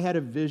 "I had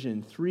a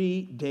vision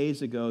 3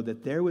 days ago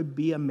that there would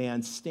be a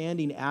man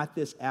standing at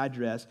this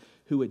address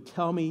who would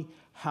tell me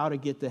how to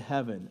get to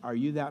heaven. Are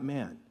you that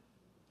man?"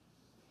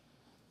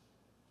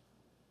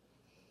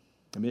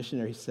 The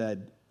missionary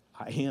said,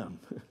 "I am."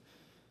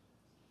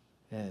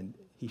 And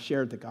he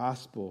shared the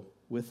gospel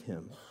with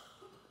him.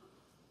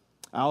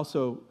 I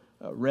also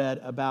read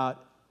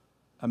about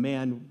a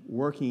man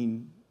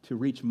working to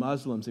reach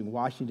Muslims in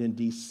Washington,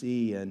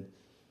 D.C., and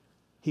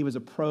he was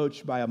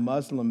approached by a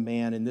Muslim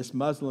man, and this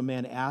Muslim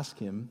man asked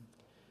him,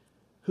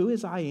 "Who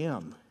is I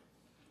am?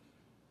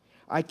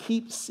 I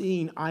keep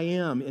seeing I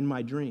am in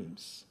my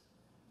dreams."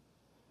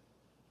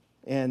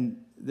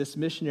 And this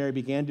missionary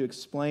began to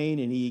explain,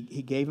 and he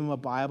gave him a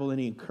Bible, and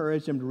he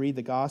encouraged him to read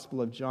the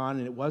Gospel of John.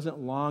 And it wasn't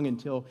long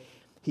until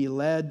he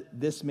led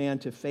this man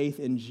to faith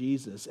in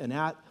Jesus. And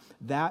at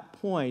that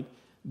point,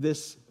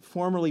 this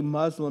formerly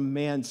Muslim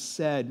man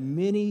said,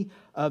 many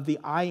of the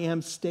I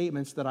am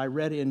statements that I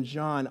read in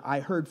John, I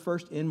heard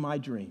first in my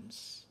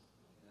dreams.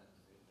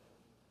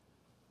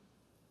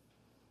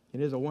 It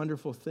is a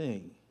wonderful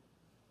thing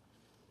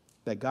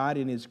that God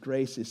in his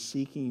grace is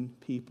seeking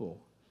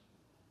people.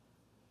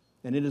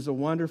 And it is a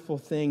wonderful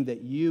thing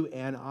that you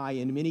and I,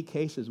 in many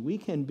cases, we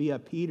can be a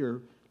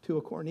Peter to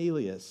a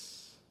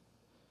Cornelius.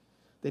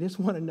 They just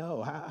want to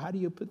know, how do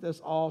you put this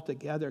all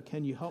together?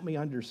 Can you help me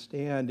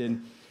understand?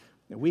 And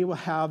we will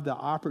have the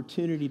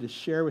opportunity to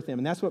share with him.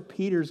 And that's what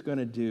Peter's going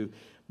to do.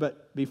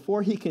 But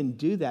before he can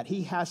do that,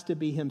 he has to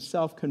be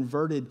himself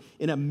converted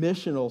in a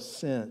missional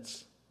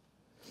sense.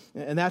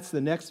 And that's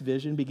the next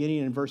vision, beginning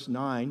in verse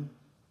 9.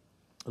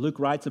 Luke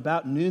writes,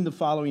 about noon the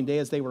following day,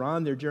 as they were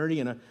on their journey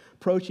and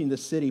approaching the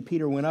city,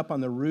 Peter went up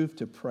on the roof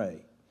to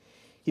pray.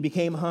 He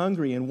became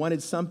hungry and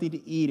wanted something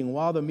to eat, and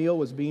while the meal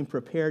was being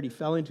prepared, he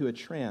fell into a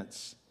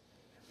trance.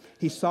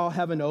 He saw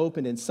heaven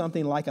open and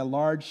something like a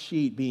large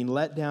sheet being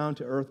let down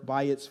to earth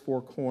by its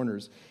four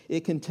corners.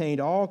 It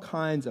contained all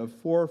kinds of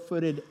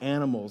four-footed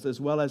animals, as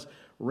well as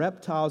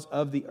reptiles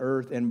of the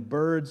earth and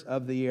birds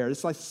of the air.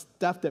 It's like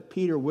stuff that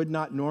Peter would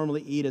not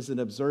normally eat as an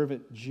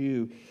observant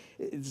Jew.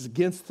 It's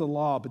against the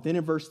law. But then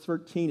in verse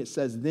 13 it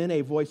says, then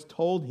a voice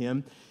told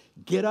him,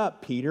 get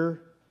up,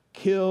 Peter,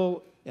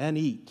 kill and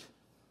eat.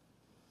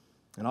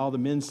 And all the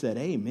men said,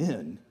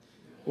 amen.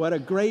 What a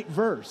great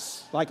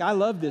verse. Like, I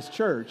love this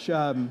church.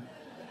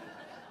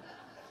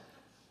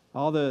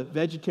 All the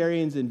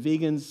vegetarians and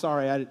vegans,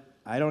 sorry,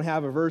 I don't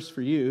have a verse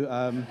for you.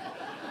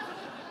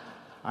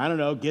 I don't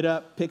know, get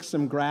up, pick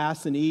some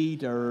grass and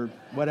eat or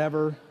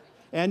whatever.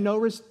 And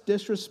no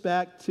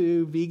disrespect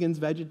to vegans,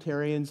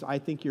 vegetarians. I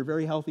think you're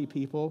very healthy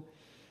people.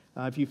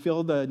 If you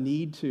feel the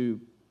need to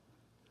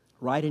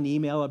write an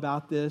email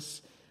about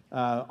this,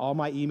 all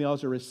my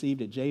emails are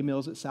received at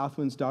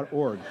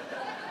jmills@southwinds.org.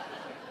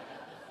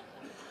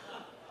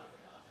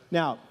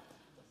 Now,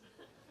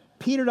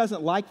 Peter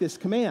doesn't like this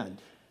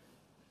command.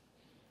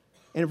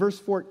 And in verse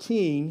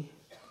 14,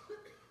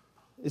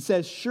 it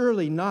says,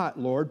 surely not,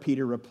 Lord,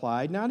 Peter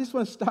replied. Now, I just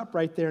want to stop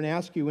right there and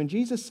ask you, when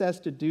Jesus says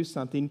to do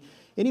something,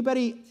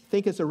 anybody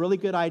think it's a really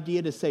good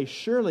idea to say,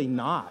 surely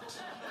not?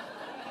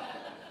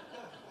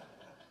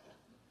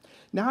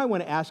 Now I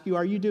want to ask you,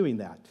 are you doing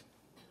that?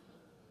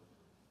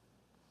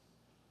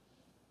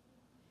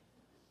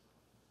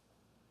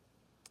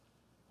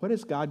 What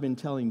has God been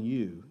telling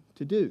you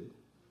to do?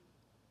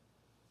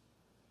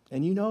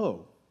 And you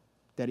know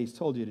that he's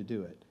told you to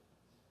do it.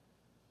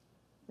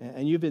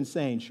 And you've been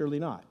saying, surely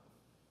not.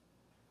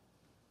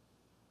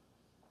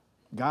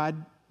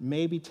 God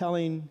may be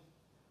telling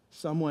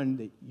someone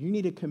that you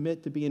need to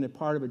commit to being a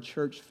part of a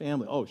church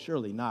family. Oh,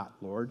 surely not,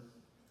 Lord.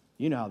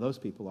 You know how those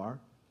people are.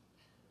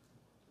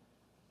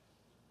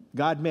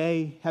 God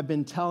may have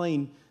been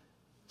telling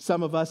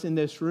some of us in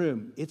this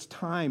room, it's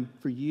time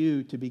for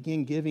you to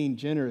begin giving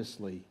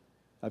generously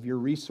of your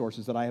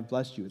resources that I have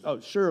blessed you with. Oh,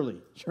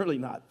 surely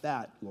not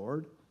that,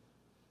 Lord.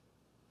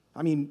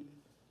 I mean,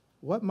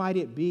 what might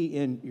it be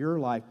in your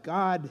life?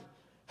 God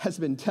has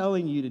been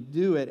telling you to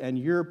do it, and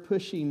you're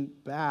pushing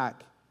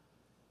back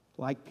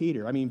like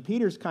Peter. I mean,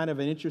 Peter's kind of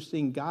an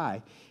interesting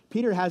guy.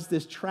 Peter has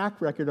this track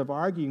record of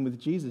arguing with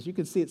Jesus. You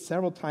can see it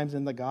several times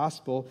in the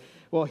gospel.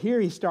 Well, here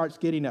he starts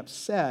getting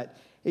upset.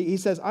 He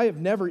says, I have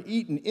never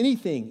eaten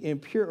anything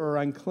impure or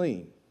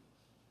unclean.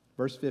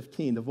 Verse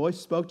 15, the voice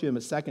spoke to him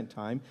a second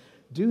time,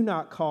 do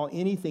not call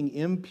anything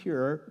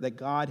impure that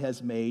God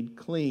has made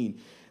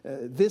clean.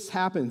 This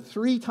happened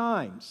 3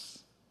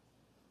 times,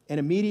 and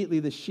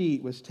immediately the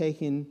sheet was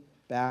taken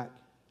back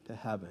to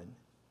heaven.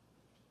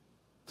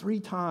 3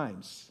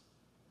 times.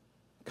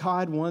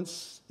 God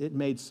wants it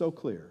made so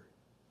clear.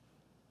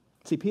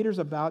 See, Peter's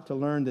about to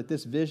learn that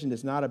this vision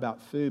is not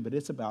about food, but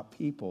it's about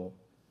people.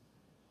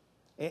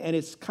 And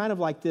it's kind of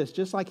like this.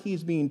 Just like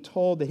he's being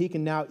told that he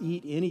can now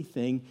eat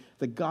anything,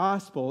 the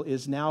gospel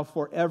is now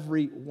for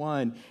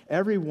everyone.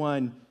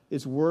 Everyone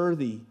is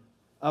worthy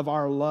of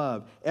our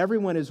love.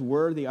 Everyone is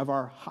worthy of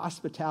our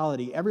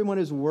hospitality. Everyone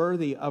is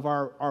worthy of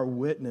our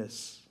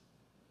witness.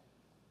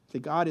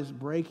 That God is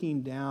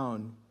breaking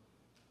down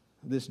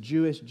this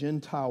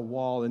Jewish-Gentile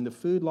wall, and the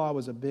food law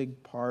was a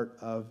big part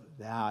of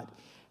that.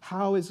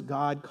 How is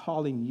God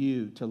calling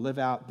you to live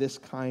out this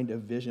kind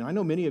of vision? I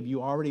know many of you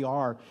already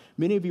are.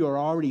 Many of you are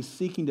already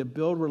seeking to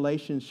build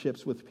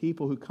relationships with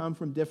people who come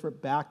from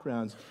different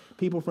backgrounds,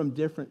 people from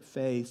different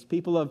faiths,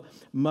 people of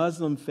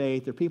Muslim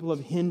faith or people of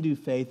Hindu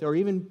faith or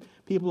even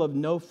people of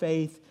no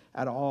faith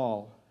at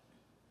all.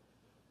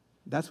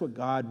 That's what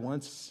God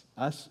wants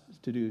us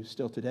to do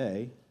still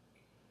today.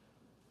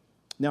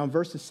 Now, in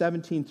verses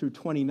 17 through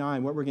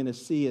 29, what we're going to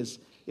see is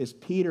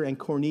Peter and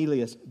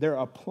Cornelius, they're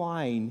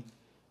applying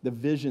the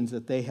visions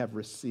that they have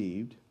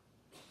received.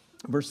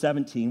 Verse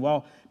 17,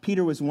 while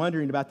Peter was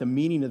wondering about the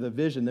meaning of the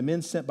vision, the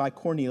men sent by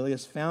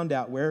Cornelius found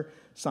out where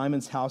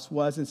Simon's house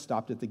was and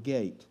stopped at the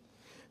gate.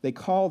 They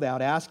called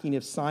out, asking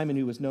if Simon,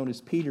 who was known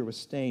as Peter, was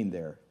staying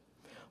there.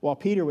 While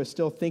Peter was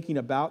still thinking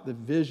about the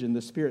vision,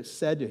 the Spirit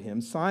said to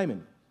him,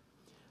 Simon,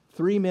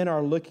 3 men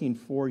are looking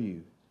for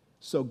you.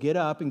 So get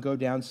up and go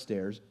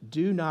downstairs.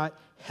 Do not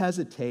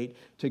hesitate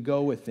to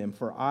go with them,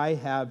 for I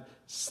have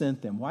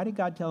sent them. Why did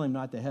God tell him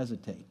not to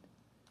hesitate?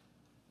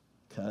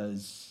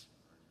 Because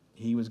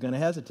he was going to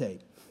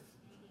hesitate.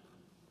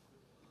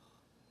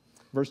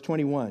 Verse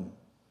 21.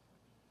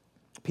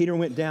 Peter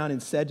went down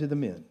and said to the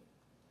men,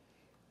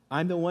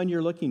 I'm the one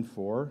you're looking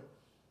for.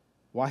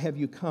 Why have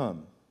you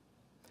come?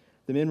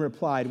 The men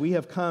replied, we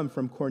have come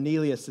from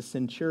Cornelius the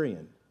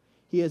centurion.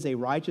 He is a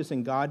righteous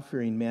and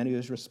God-fearing man who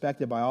is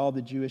respected by all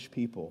the Jewish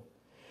people.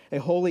 A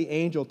holy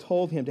angel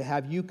told him to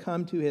have you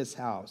come to his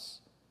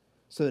house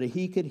so that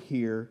he could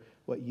hear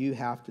what you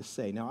have to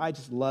say. Now, I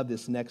just love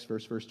this next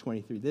verse, verse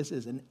 23. This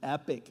is an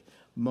epic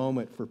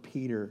moment for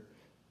Peter.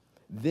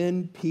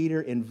 Then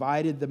Peter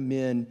invited the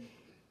men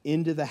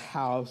into the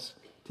house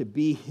to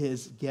be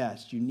his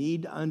guest. You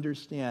need to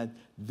understand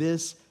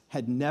this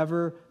had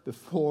never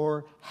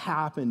before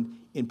happened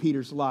in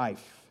Peter's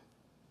life.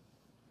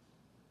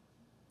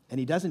 And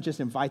he doesn't just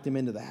invite them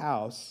into the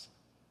house.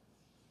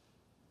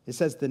 It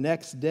says the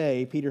next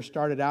day, Peter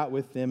started out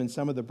with them, and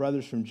some of the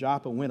brothers from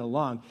Joppa went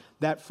along.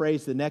 That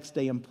phrase, the next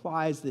day,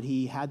 implies that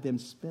he had them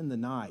spend the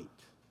night.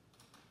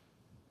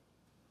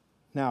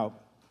 Now,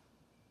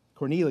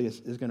 Cornelius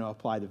is going to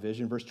apply the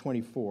vision. Verse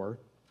 24.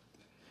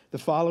 The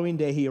following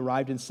day, he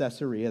arrived in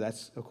Caesarea.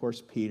 That's, of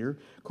course, Peter.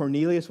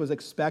 Cornelius was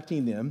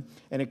expecting them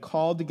and had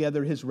called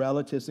together his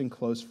relatives and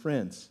close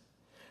friends.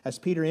 As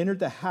Peter entered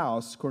the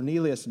house,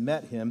 Cornelius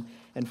met him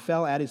and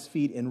fell at his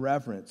feet in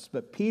reverence.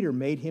 But Peter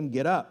made him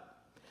get up.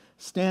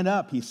 Stand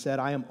up, he said,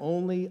 I am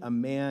only a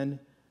man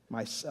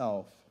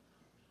myself.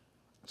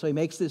 So he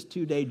makes this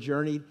 2-day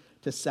journey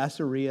to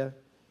Caesarea.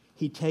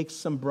 He takes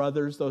some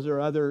brothers, those are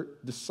other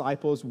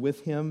disciples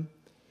with him.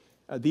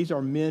 These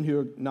are men who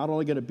are not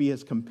only going to be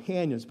his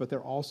companions, but they're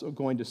also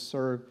going to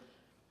serve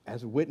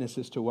as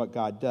witnesses to what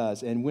God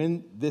does. And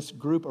when this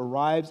group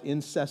arrives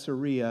in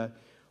Caesarea,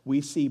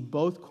 we see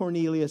both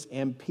Cornelius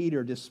and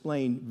Peter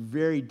displaying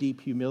very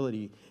deep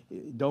humility.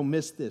 Don't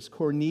miss this.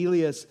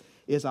 Cornelius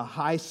is a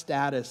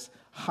high-status,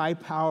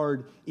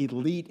 high-powered,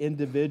 elite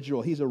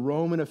individual. He's a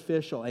Roman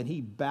official, and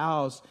he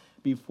bows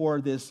before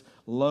this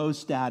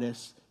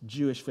low-status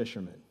Jewish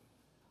fisherman.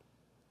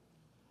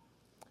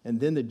 And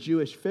then the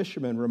Jewish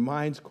fisherman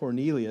reminds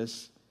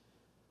Cornelius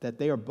that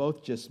they are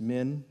both just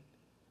men,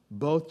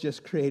 both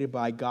just created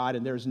by God,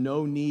 and there's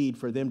no need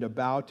for them to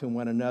bow to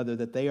one another,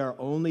 that they are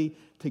only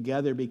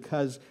together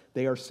because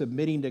they are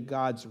submitting to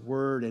God's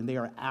word and they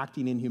are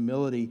acting in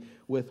humility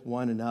with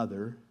one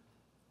another.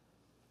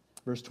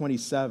 Verse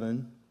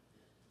 27,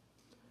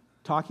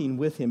 talking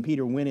with him,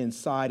 Peter went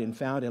inside and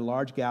found a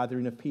large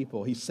gathering of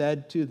people. He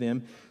said to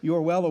them, you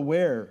are well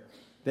aware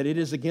that it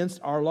is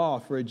against our law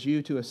for a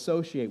Jew to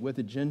associate with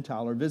a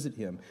Gentile or visit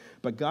him,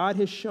 but God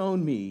has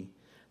shown me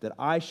that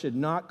I should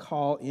not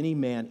call any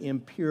man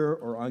impure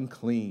or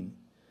unclean.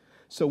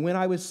 So when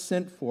I was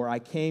sent for, I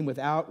came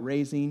without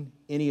raising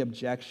any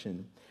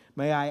objection.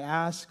 May I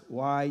ask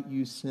why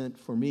you sent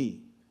for me?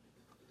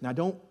 Now, I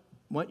don't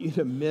want you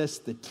to miss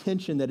the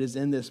tension that is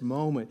in this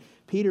moment.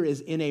 Peter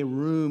is in a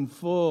room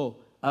full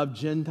of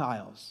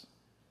Gentiles.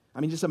 I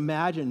mean, just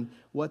imagine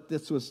what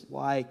this was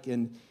like.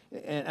 And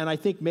I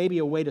think maybe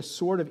a way to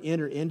sort of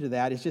enter into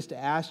that is just to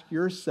ask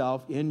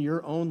yourself in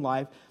your own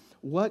life,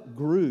 what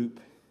group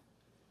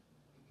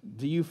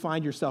do you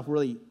find yourself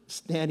really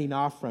standing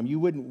off from? You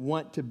wouldn't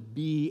want to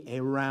be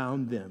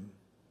around them.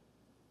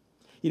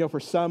 You know,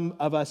 for some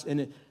of us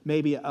in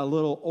maybe a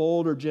little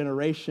older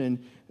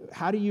generation,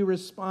 how do you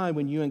respond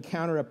when you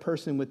encounter a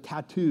person with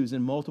tattoos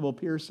and multiple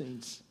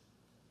piercings?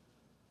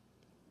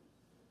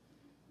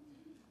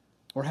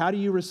 Or how do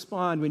you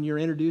respond when you're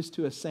introduced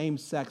to a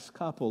same-sex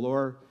couple?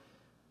 Or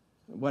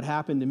what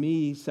happened to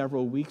me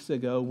several weeks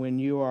ago when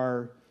you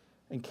are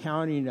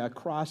encountering a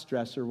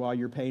cross-dresser while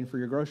you're paying for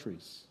your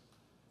groceries?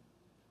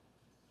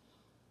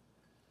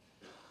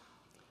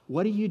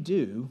 What do you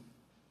do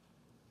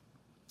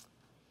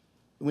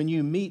when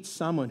you meet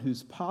someone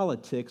whose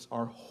politics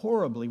are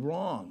horribly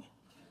wrong?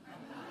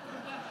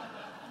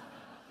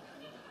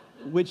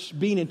 Which,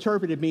 being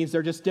interpreted, means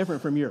they're just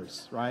different from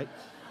yours, right?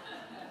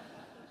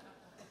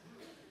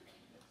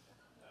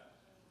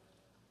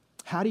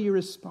 How do you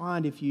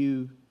respond if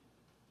you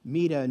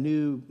meet a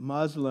new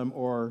Muslim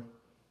or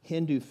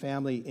Hindu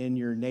family in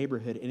your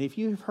neighborhood? And if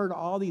you've heard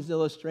all these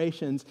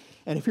illustrations,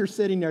 and if you're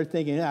sitting there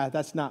thinking,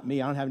 that's not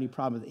me, I don't have any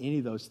problem with any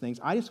of those things,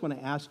 I just want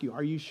to ask you,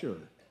 are you sure?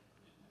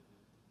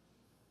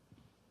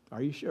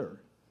 Are you sure?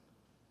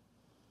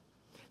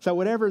 So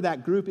whatever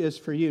that group is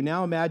for you,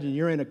 now imagine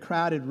you're in a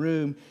crowded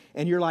room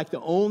and you're like the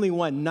only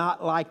one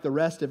not like the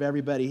rest of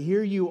everybody.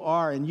 Here you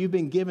are, and you've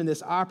been given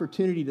this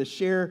opportunity to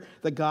share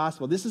the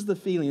gospel. This is the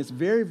feeling. It's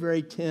very,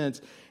 very tense.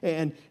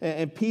 And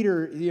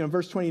Peter,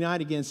 verse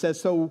 29 again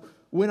says, so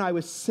when I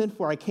was sent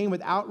for, I came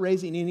without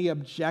raising any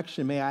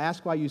objection. May I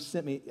ask why you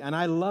sent me? And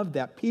I love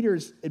that.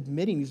 Peter's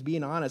admitting, he's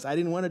being honest. I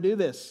didn't want to do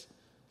this.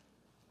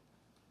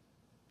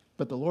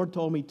 but the Lord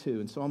told me to,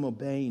 and so I'm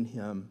obeying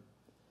him.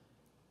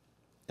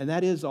 And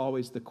that is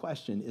always the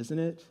question, isn't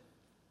it?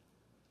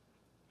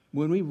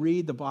 When we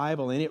read the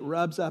Bible and it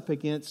rubs up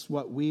against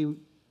what we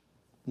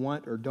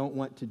want or don't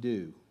want to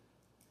do,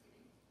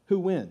 who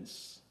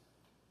wins?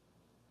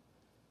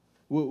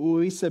 Will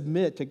we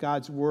submit to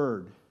God's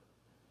word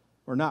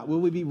or not?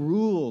 Will we be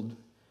ruled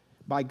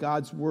by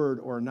God's word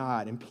or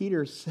not? And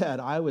Peter said,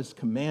 I was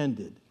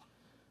commanded,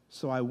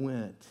 so I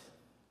went.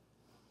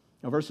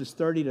 Now, verses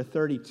 30 to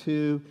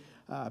 32,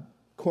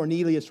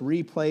 Cornelius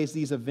replays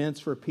these events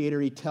for Peter.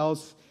 He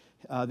tells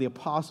the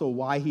apostle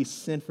why he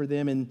sent for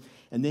them, and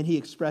then he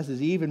expresses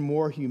even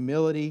more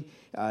humility,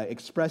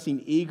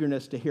 expressing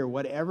eagerness to hear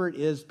whatever it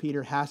is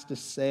Peter has to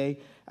say.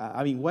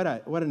 What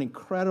an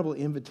incredible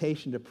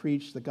invitation to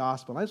preach the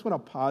gospel. And I just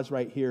want to pause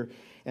right here,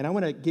 and I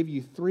want to give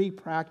you 3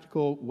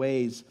 practical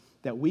ways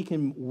that we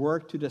can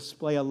work to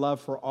display a love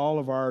for all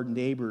of our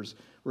neighbors,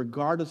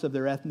 regardless of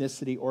their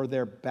ethnicity or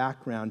their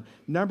background.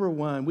 Number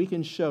 1, we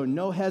can show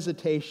no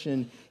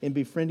hesitation in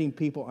befriending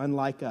people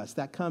unlike us.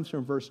 That comes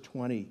from verse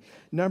 20.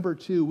 Number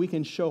 2, we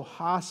can show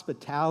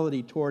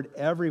hospitality toward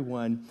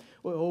everyone.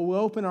 We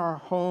open our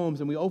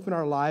homes and we open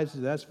our lives.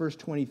 That's verse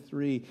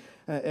 23.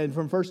 And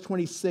from verse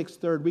 26,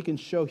 third, we can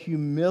show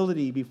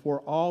humility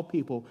before all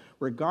people,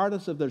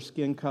 regardless of their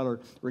skin color,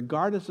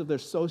 regardless of their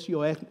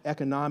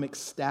socioeconomic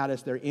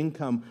status, their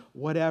income,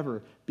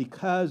 whatever,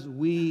 because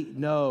we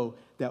know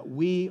that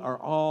we are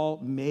all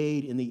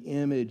made in the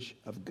image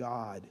of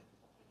God.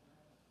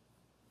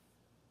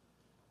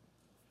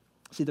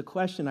 See, the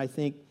question, I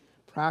think,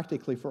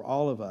 practically for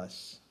all of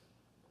us,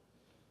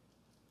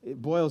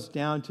 it boils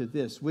down to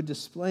this. Would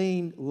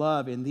displaying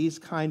love in these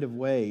kind of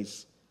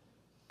ways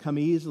come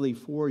easily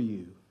for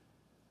you?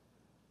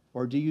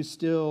 Or do you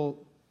still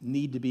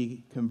need to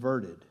be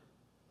converted,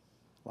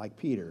 like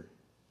Peter?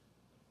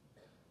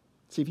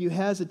 See, if you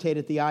hesitate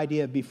at the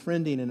idea of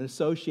befriending and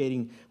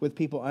associating with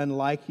people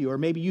unlike you, or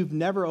maybe you've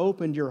never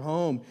opened your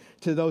home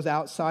to those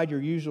outside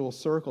your usual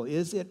circle,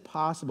 is it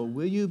possible?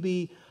 Will you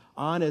be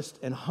honest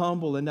and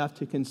humble enough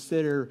to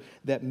consider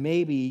that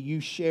maybe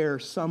you share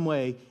some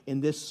way in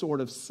this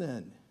sort of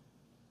sin?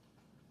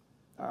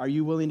 Are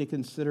you willing to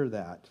consider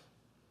that?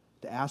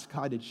 To ask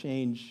God to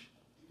change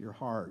your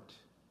heart?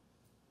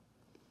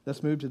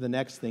 Let's move to the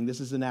next thing. This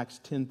is in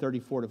Acts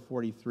 10:34 to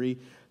 43.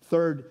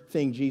 Third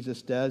thing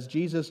Jesus does.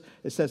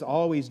 It says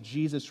always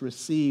Jesus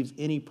receives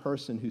any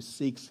person who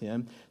seeks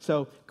him.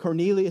 So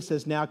Cornelius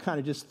has now kind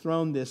of just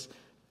thrown this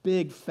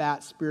big,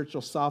 fat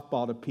spiritual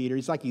softball to Peter.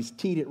 He's like he's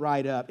teed it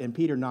right up, and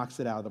Peter knocks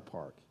it out of the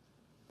park.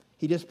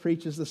 He just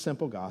preaches the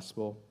simple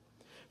gospel.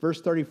 Verse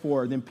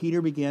 34, then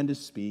Peter began to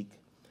speak.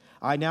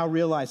 I now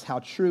realize how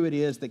true it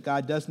is that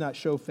God does not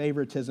show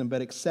favoritism,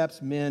 but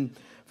accepts men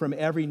from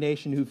every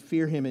nation who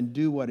fear him and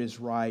do what is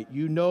right.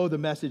 You know the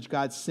message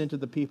God sent to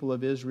the people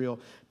of Israel,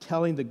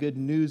 telling the good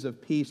news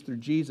of peace through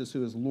Jesus,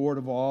 who is Lord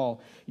of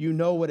all. You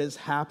know what has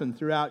happened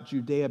throughout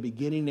Judea,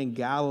 beginning in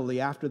Galilee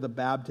after the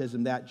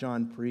baptism that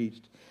John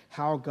preached,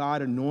 how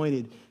God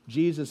anointed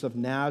Jesus of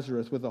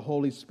Nazareth with the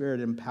Holy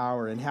Spirit and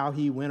power, and how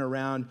he went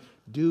around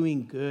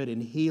doing good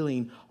and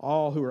healing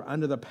all who were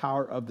under the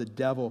power of the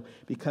devil,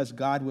 because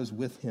God was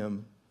with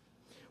him.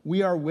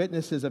 We are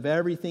witnesses of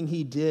everything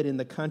he did in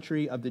the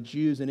country of the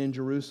Jews and in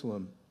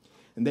Jerusalem.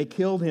 And they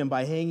killed him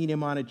by hanging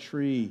him on a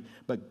tree,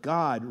 but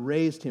God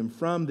raised him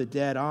from the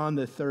dead on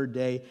the third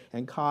day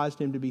and caused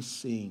him to be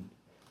seen.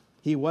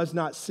 He was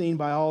not seen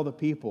by all the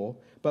people,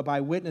 but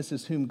by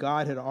witnesses whom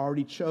God had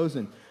already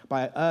chosen,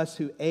 by us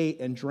who ate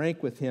and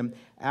drank with him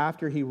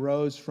after he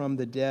rose from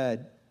the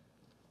dead.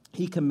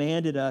 He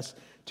commanded us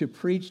to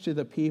preach to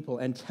the people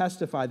and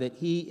testify that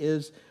he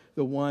is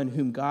the one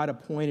whom God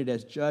appointed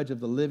as judge of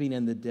the living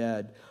and the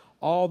dead.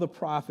 All the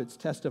prophets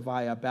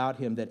testify about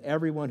him, that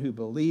everyone who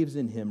believes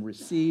in him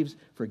receives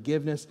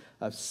forgiveness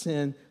of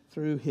sin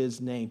through his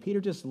name.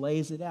 Peter just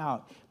lays it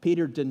out.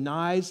 Peter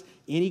denies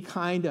any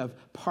kind of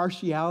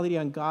partiality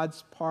on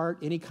God's part,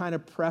 any kind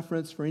of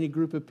preference for any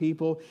group of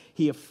people.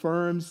 He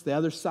affirms the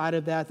other side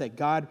of that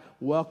God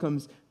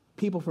welcomes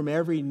people from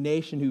every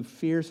nation who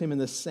fears him in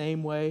the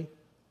same way,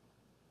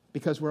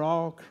 because we're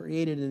all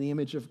created in the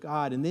image of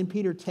God. And then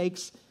Peter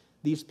takes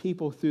these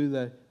people through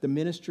the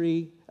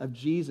ministry of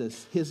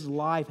Jesus, his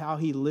life, how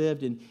he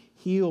lived and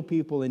healed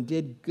people and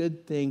did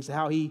good things,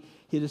 how he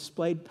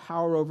displayed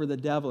power over the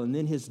devil, and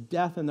then his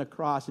death on the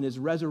cross and his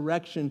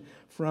resurrection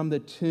from the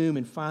tomb,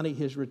 and finally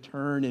his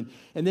return.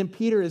 And then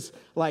Peter is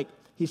like,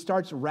 he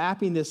starts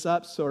wrapping this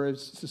up, sort of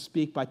to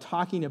speak, by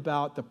talking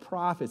about the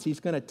prophets. He's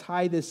going to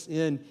tie this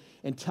in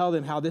and tell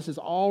them how this is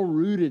all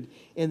rooted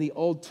in the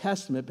Old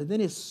Testament, but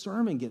then his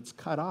sermon gets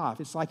cut off.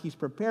 It's like he's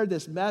prepared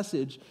this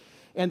message,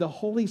 and the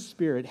Holy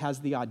Spirit has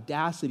the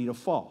audacity to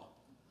fall.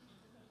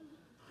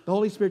 The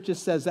Holy Spirit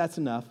just says, that's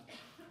enough.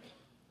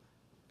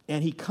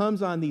 And he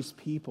comes on these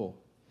people.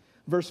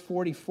 Verse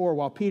 44,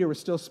 while Peter was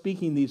still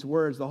speaking these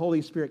words, the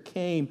Holy Spirit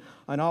came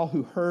on all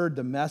who heard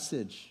the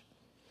message.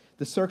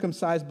 The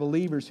circumcised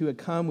believers who had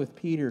come with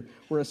Peter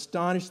were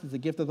astonished that the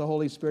gift of the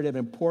Holy Spirit had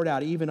been poured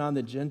out even on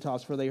the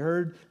Gentiles, for they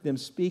heard them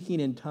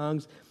speaking in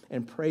tongues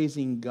and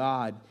praising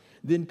God.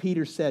 Then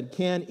Peter said,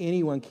 "Can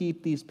anyone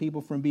keep these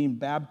people from being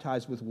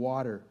baptized with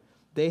water?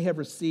 They have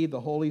received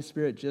the Holy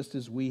Spirit just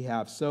as we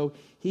have." So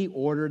he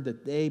ordered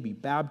that they be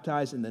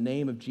baptized in the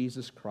name of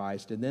Jesus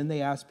Christ. And then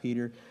they asked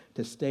Peter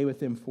to stay with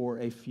them for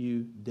a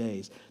few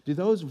days. Do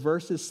those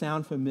verses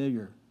sound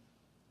familiar?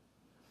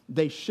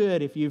 They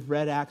should if you've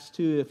read Acts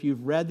 2, if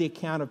you've read the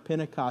account of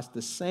Pentecost,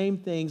 the same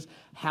things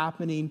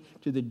happening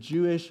to the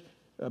Jewish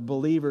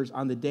believers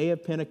on the day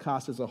of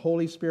Pentecost as the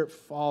Holy Spirit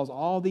falls.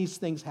 All these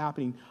things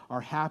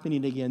are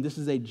happening again. This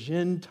is a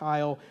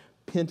Gentile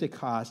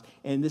Pentecost,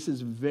 and this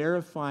is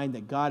verifying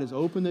that God has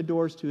opened the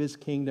doors to his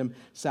kingdom.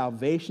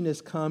 Salvation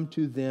has come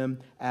to them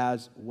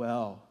as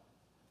well.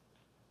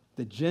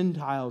 The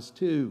Gentiles,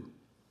 too,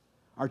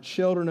 are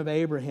children of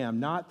Abraham,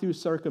 not through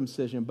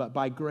circumcision, but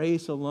by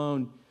grace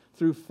alone,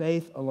 through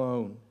faith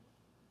alone.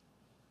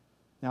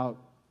 Now,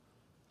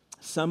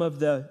 some of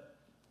the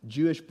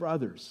Jewish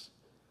brothers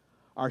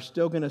are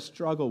still going to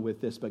struggle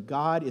with this, but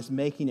God is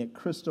making it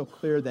crystal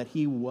clear that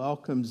he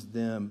welcomes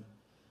them,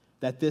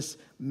 that this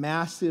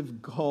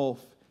massive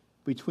gulf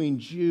between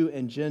Jew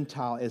and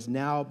Gentile has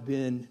now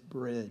been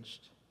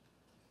bridged.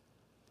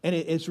 And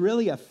it's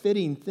really a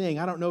fitting thing.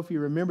 I don't know if you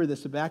remember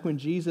this, but back when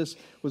Jesus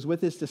was with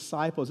his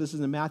disciples, this is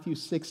in Matthew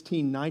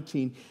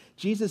 16:19,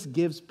 Jesus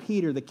gives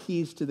Peter the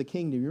keys to the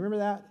kingdom. You remember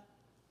that?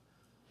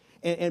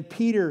 And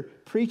Peter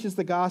preaches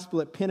the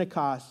gospel at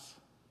Pentecost.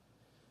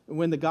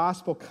 When the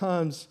gospel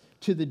comes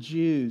to the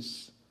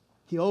Jews,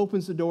 he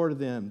opens the door to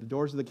them, the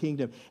doors of the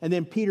kingdom. And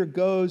then Peter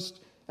goes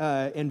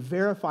and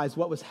verifies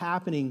what was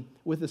happening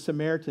with the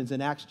Samaritans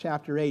in Acts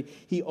chapter 8.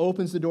 He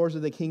opens the doors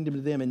of the kingdom to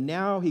them. And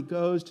now he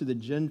goes to the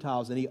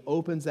Gentiles and he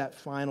opens that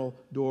final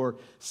door.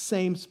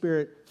 Same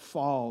Spirit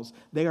falls.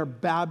 They are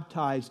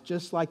baptized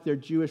just like their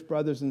Jewish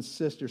brothers and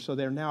sisters. So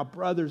they're now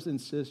brothers and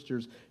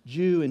sisters,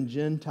 Jew and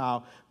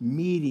Gentile,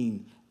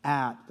 meeting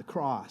at the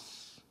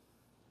cross.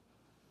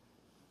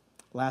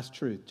 Last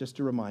truth, just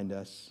to remind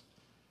us,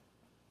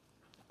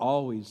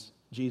 always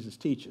Jesus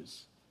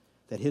teaches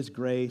that his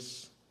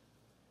grace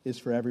is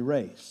for every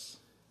race.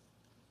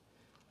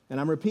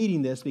 And I'm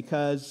repeating this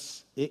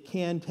because it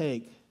can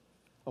take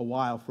a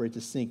while for it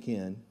to sink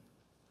in.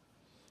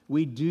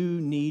 We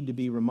do need to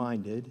be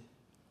reminded.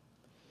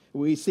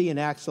 We see in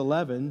Acts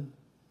 11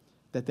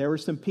 that there were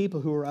some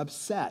people who were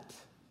upset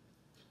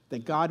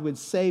that God would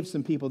save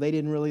some people they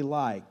didn't really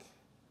like.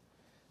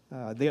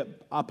 The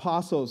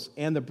apostles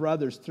and the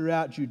brothers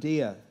throughout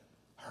Judea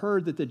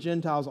heard that the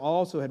Gentiles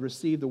also had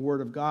received the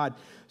word of God.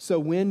 So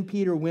when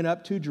Peter went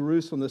up to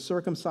Jerusalem, the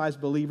circumcised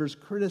believers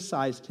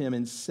criticized him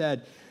and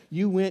said,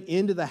 "You went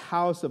into the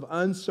house of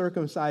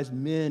uncircumcised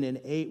men and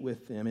ate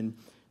with them." And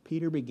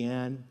Peter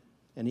began,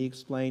 and he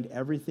explained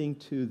everything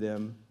to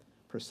them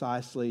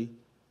precisely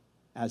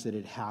as it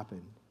had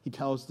happened. He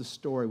tells the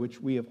story,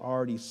 which we have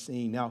already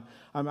seen. Now,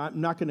 I'm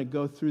not going to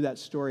go through that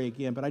story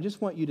again, but I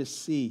just want you to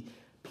see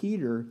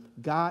Peter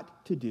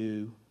got to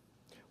do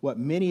what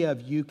many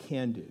of you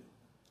can do.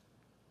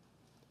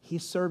 He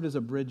served as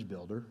a bridge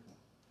builder.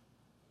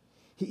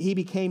 He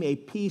became a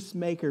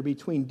peacemaker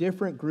between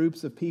different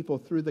groups of people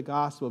through the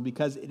gospel,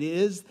 because it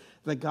is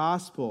the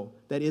gospel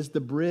that is the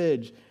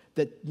bridge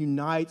that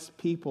unites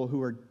people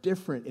who are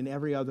different in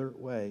every other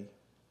way.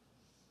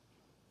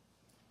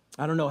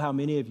 I don't know how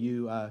many of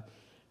you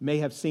may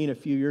have seen a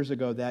few years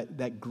ago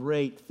that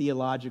great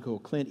theological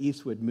Clint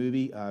Eastwood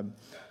movie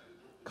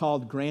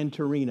called Gran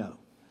Torino.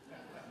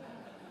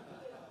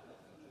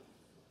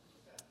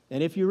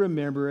 And if you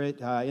remember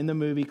it, in the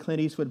movie, Clint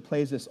Eastwood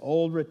plays this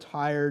old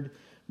retired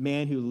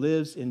man who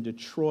lives in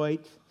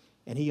Detroit,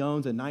 and he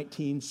owns a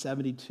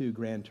 1972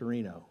 Gran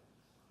Torino.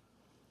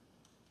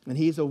 And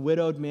he's a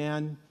widowed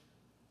man.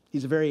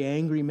 He's a very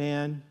angry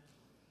man.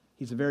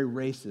 He's a very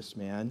racist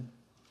man.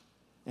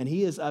 And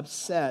he is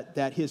upset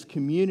that his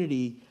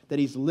community that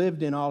he's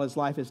lived in all his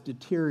life has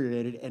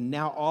deteriorated, and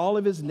now all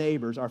of his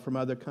neighbors are from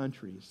other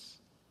countries.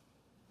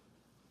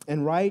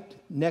 And right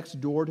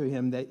next door to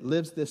him that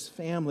lives this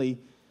family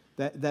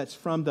that's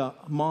from the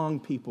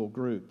Hmong people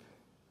group.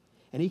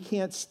 And he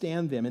can't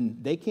stand them,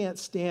 and they can't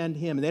stand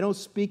him. And they don't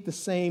speak the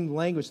same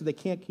language, so they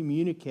can't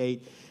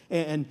communicate.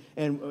 And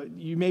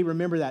you may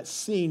remember that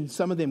scene.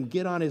 Some of them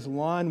get on his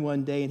lawn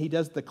one day, and he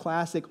does the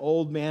classic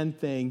old man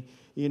thing,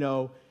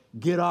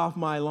 get off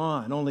my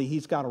lawn, only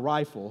he's got a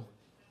rifle.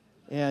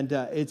 And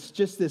it's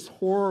just this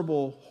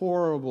horrible,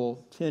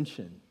 horrible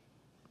tension.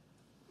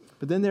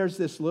 But then there's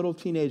this little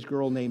teenage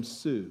girl named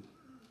Sue,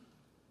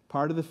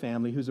 part of the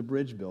family, who's a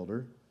bridge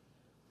builder.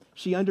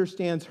 She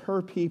understands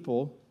her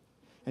people,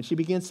 and she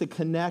begins to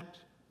connect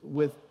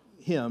with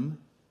him.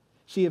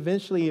 She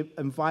eventually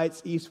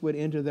invites Eastwood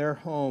into their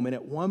home, and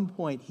at one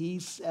point he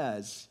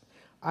says,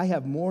 "I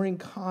have more in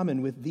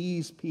common with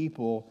these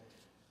people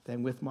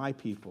than with my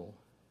people."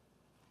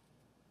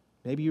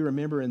 Maybe you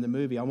remember in the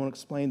movie, I won't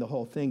explain the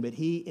whole thing, but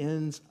he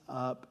ends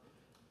up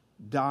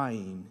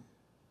dying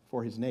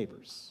for his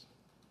neighbors.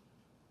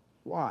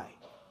 Why?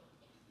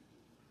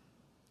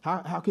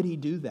 How could he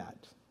do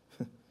that?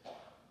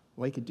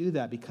 Well, he could do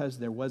that because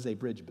there was a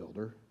bridge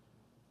builder.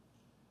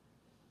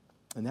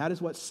 And that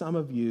is what some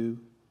of you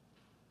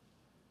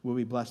will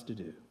be blessed to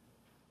do.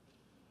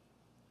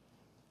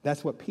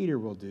 That's what Peter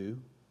will do.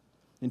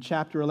 In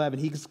chapter 11,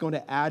 he's going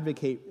to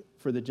advocate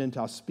for the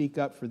Gentiles, speak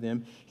up for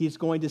them. He's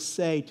going to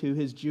say to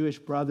his Jewish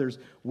brothers,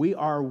 we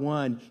are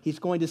one. He's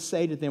going to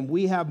say to them,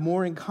 we have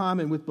more in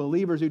common with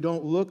believers who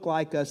don't look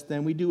like us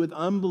than we do with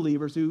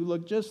unbelievers who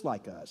look just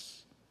like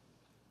us.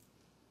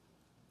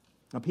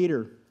 Now,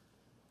 Peter,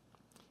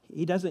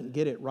 he doesn't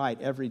get it right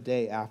every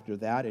day after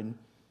that. And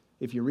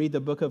if you read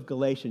the book of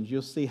Galatians,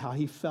 you'll see how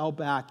he fell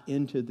back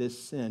into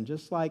this sin,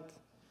 just like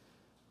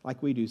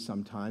we do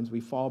sometimes.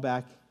 We fall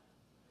back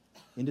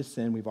into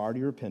sin we've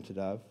already repented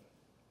of.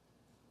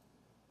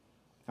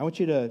 I want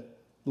you to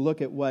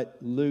look at what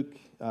Luke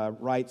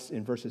writes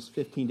in verses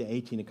 15 to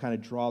 18 to kind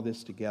of draw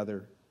this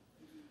together.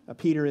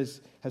 Peter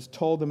has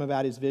told them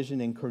about his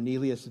vision and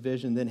Cornelius'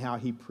 vision, then how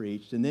he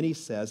preached. And then he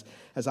says,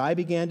 as I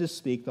began to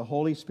speak, the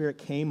Holy Spirit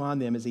came on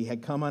them as he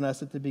had come on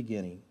us at the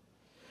beginning.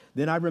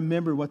 Then I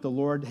remembered what the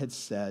Lord had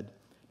said.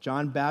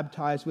 John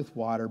baptized with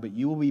water, but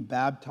you will be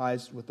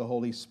baptized with the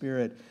Holy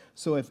Spirit.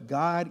 So if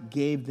God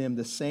gave them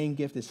the same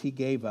gift as he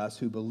gave us,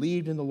 who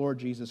believed in the Lord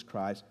Jesus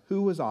Christ,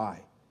 who was I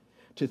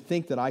to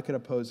think that I could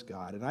oppose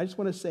God? And I just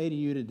want to say to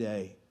you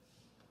today,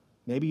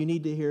 maybe you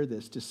need to hear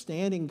this. To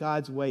stand in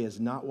God's way is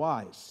not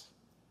wise,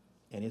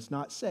 and it's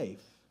not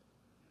safe.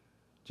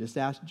 Just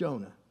ask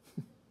Jonah.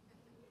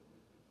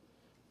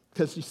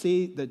 Because you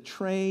see, the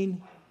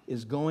train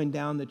is going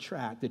down the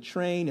track. The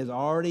train has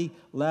already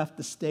left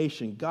the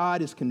station.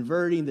 God is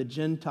converting the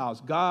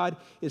Gentiles. God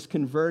is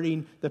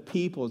converting the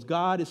peoples.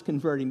 God is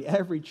converting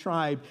every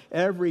tribe,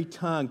 every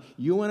tongue.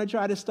 You want to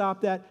try to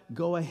stop that?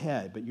 Go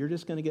ahead, but you're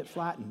just going to get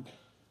flattened.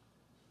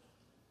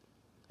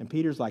 And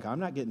Peter's like, I'm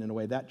not getting in the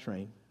way of that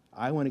train.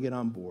 I want to get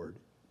on board.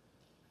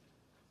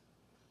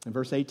 And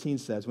verse 18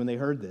 says, when they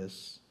heard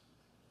this,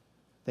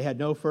 they had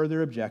no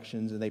further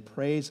objections, and they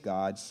praised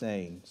God,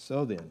 saying,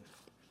 so then,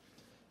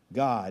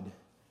 God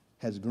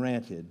has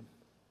granted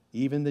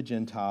even the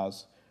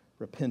Gentiles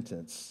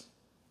repentance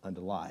unto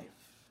life.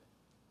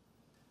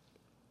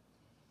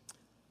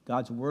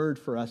 God's word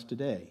for us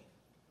today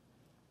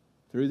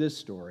through this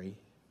story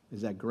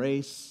is that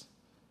grace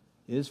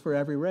is for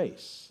every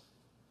race,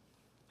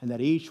 and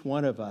that each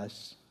one of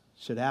us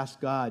should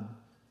ask God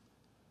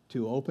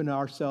to open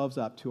ourselves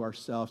up to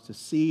ourselves, to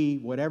see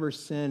whatever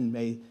sin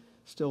may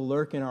still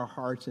lurk in our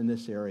hearts in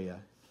this area.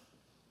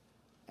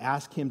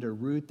 Ask him to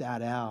root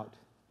that out.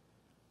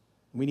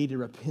 We need to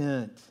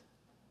repent.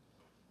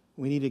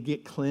 We need to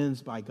get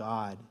cleansed by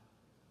God.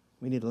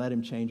 We need to let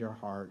him change our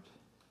heart.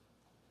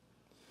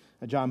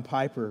 John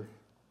Piper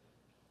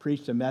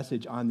preached a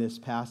message on this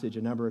passage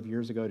a number of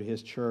years ago to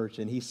his church,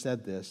 and he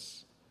said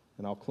this,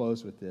 and I'll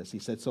close with this. He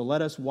said, so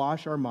let us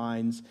wash our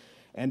minds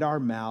and our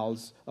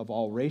mouths of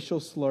all racial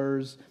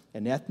slurs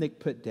and ethnic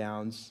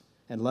put-downs,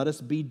 and let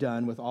us be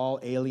done with all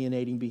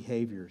alienating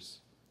behaviors.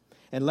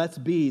 And let's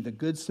be the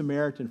Good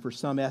Samaritan for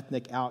some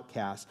ethnic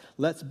outcast.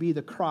 Let's be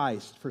the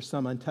Christ for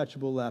some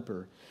untouchable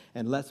leper.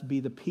 And let's be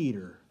the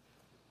Peter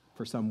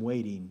for some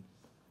waiting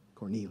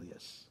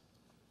Cornelius.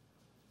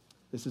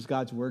 This is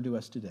God's word to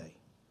us today.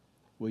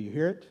 Will you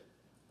hear it?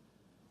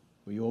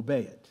 Will you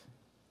obey it?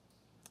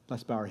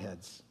 Let's bow our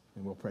heads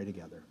and we'll pray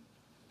together.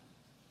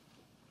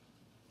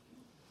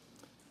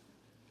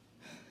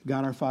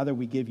 God our Father,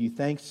 we give you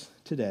thanks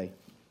today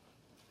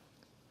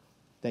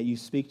that you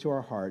speak to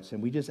our hearts,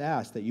 and we just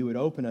ask that you would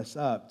open us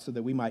up so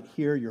that we might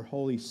hear your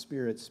Holy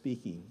Spirit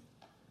speaking.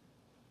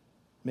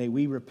 May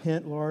we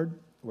repent, Lord,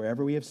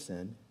 wherever we have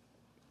sinned,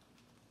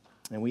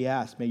 and we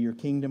ask, may your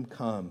kingdom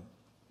come,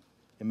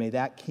 and may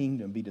that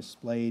kingdom be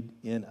displayed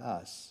in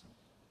us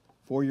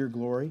for your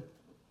glory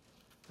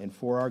and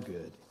for our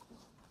good.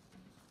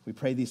 We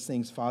pray these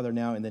things, Father,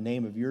 now in the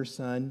name of your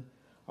Son,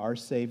 our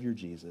Savior,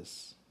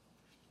 Jesus.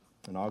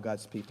 And all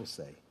God's people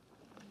say,